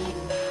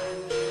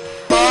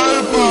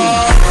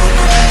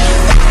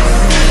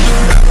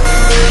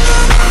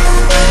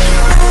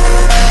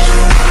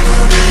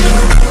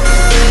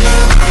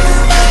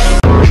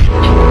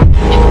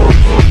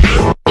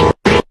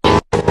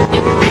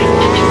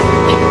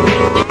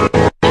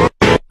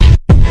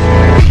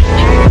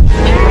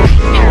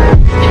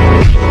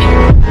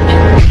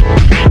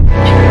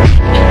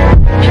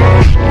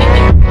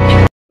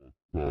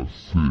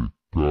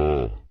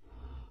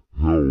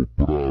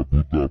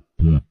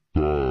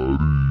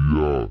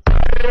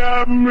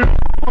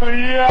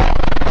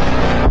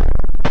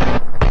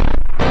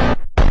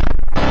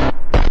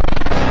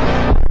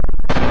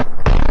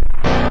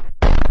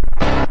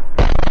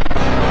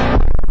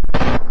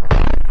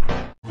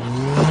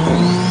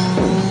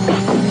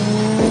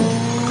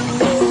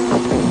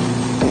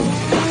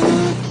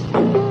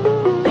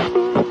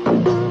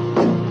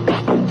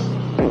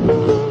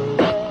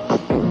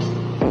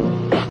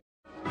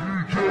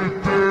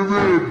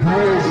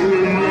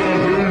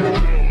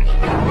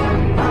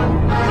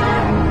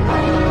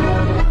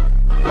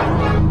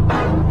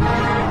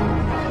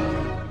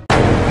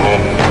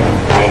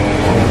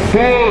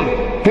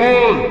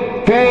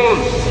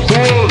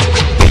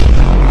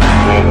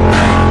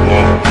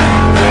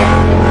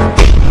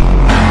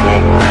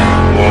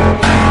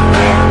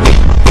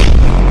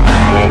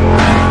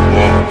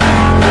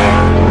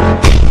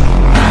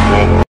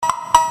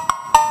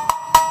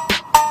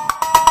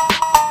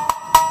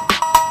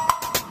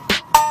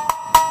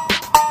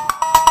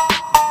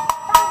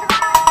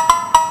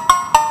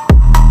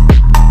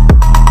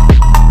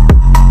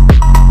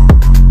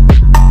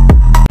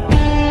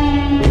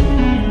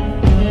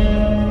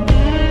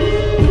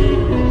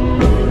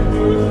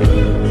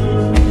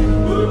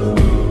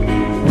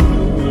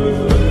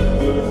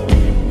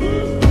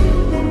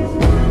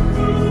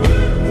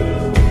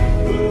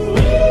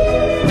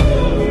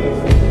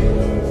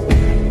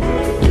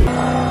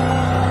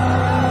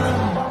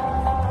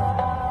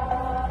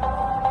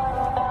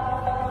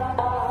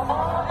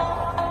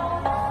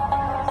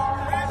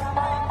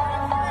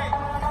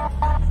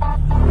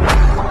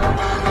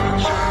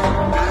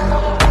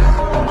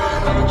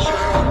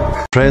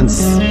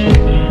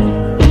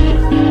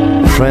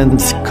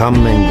 Friends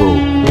come and go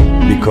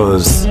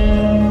because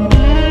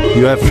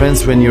you have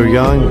friends when you're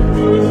young,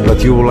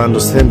 but you will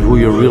understand who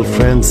your real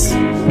friends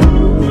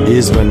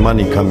is when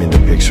money come in the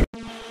picture.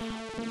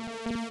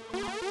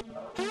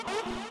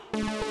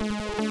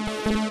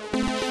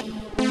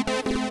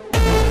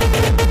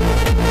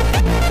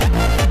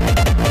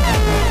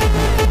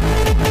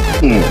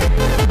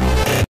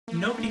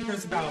 Nobody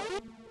cares about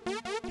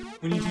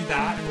when you do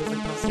that and there's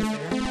like buses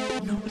there.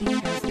 Nobody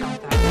cares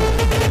about that.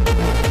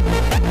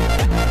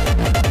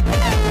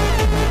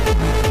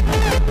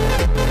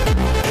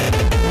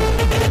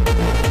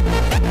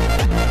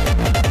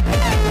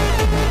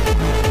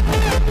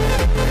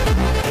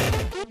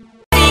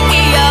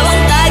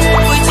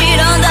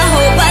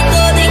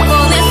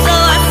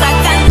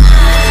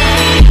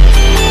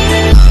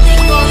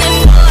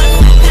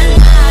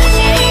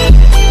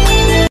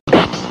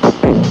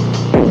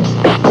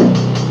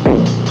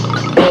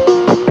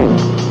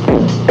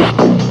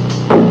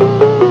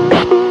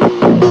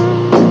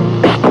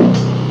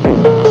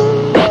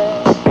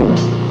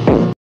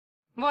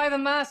 Why the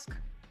mask?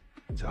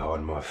 To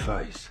hide my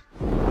face.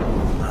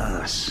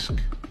 Mask.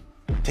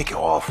 Take it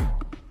off.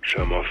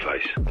 Show my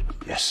face.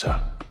 Yes, sir.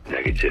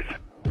 Negative.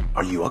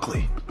 Are you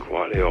ugly?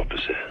 Quite the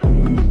opposite.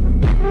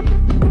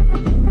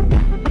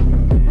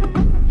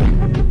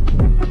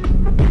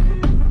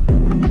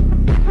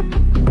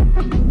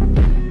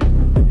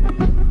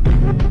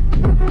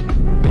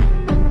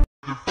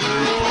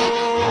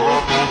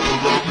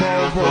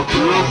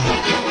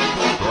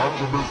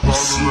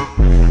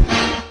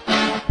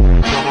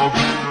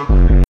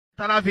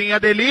 Tá novinha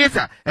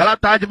delícia, ela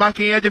tá de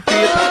marquinha de fita.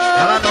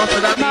 Ela não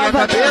sai da minha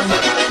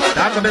cabeça,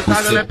 da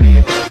cabeçada ela é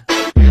pica.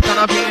 Tá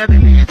novinha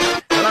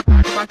delícia, ela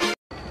tá de marquinha.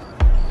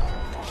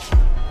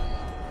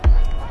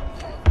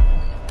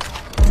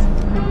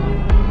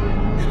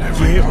 In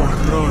every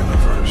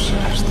universe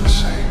is the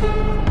same.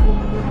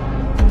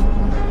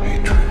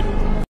 Hatred.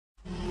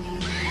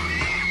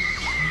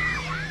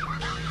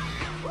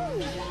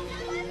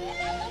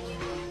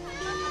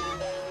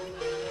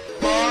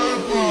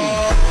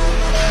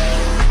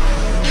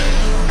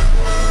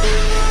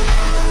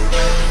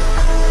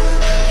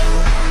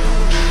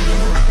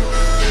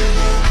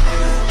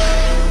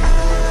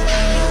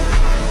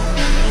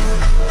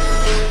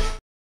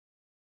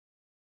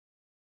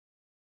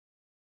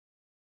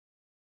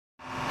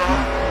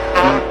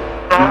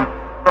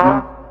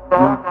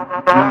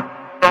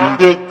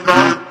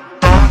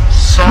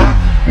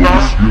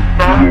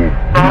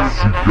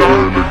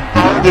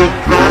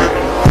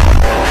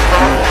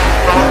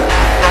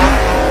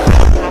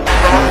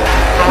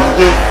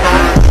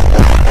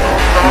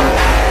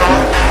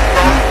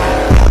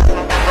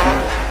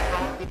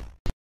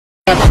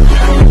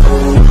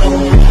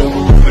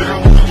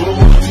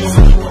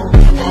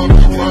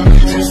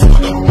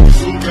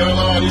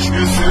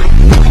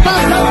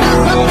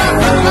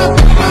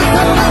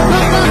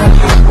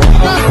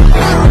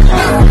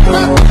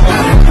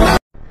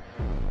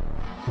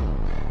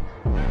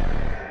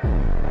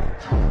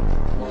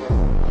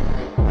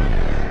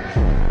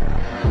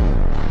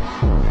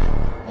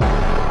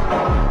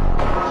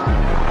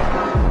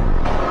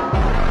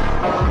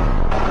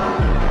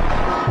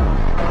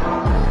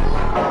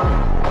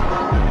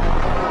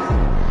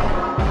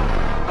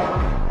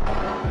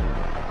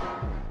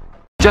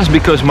 Just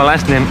because my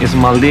last name is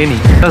Maldini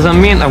doesn't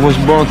mean I was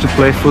born to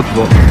play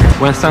football.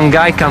 When some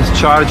guy comes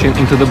charging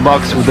into the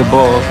box with the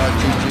ball,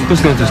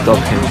 who's going to stop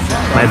him?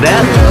 My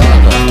dad?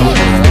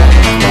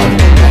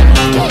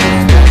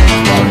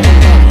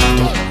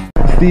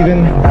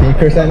 Steven, can you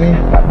curse at me?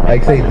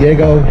 Like say,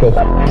 Diego, go f***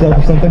 yourself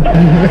or something?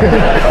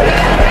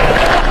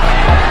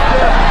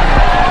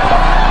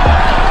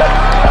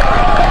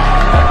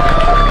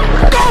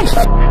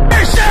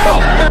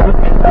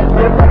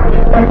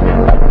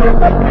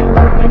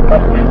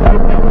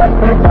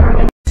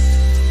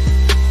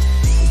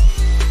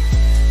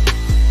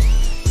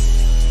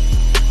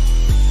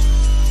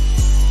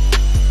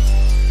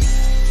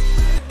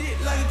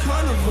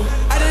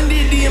 I done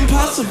did the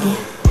impossible.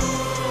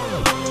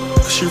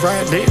 She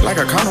ride dick like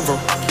a carnival.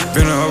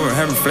 Been over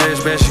having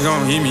flashbacks, she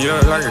gon' heat me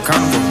up like a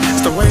carnival.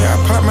 It's the way I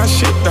pop my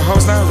shit, the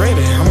hoes not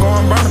ready. I'm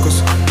going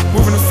barnacles.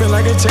 Moving to feel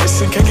like a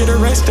Jason, can't get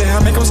arrested, I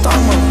make them start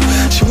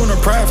mode. She want a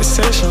private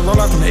session, roll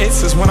out them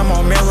X's when I'm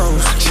on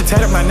Melrose. She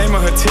tatted my name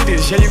on her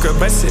titties, yeah you could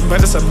bust it,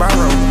 but it's a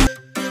borrow.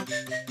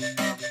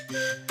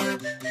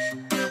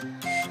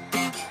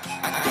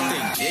 I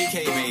think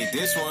JK made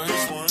this one.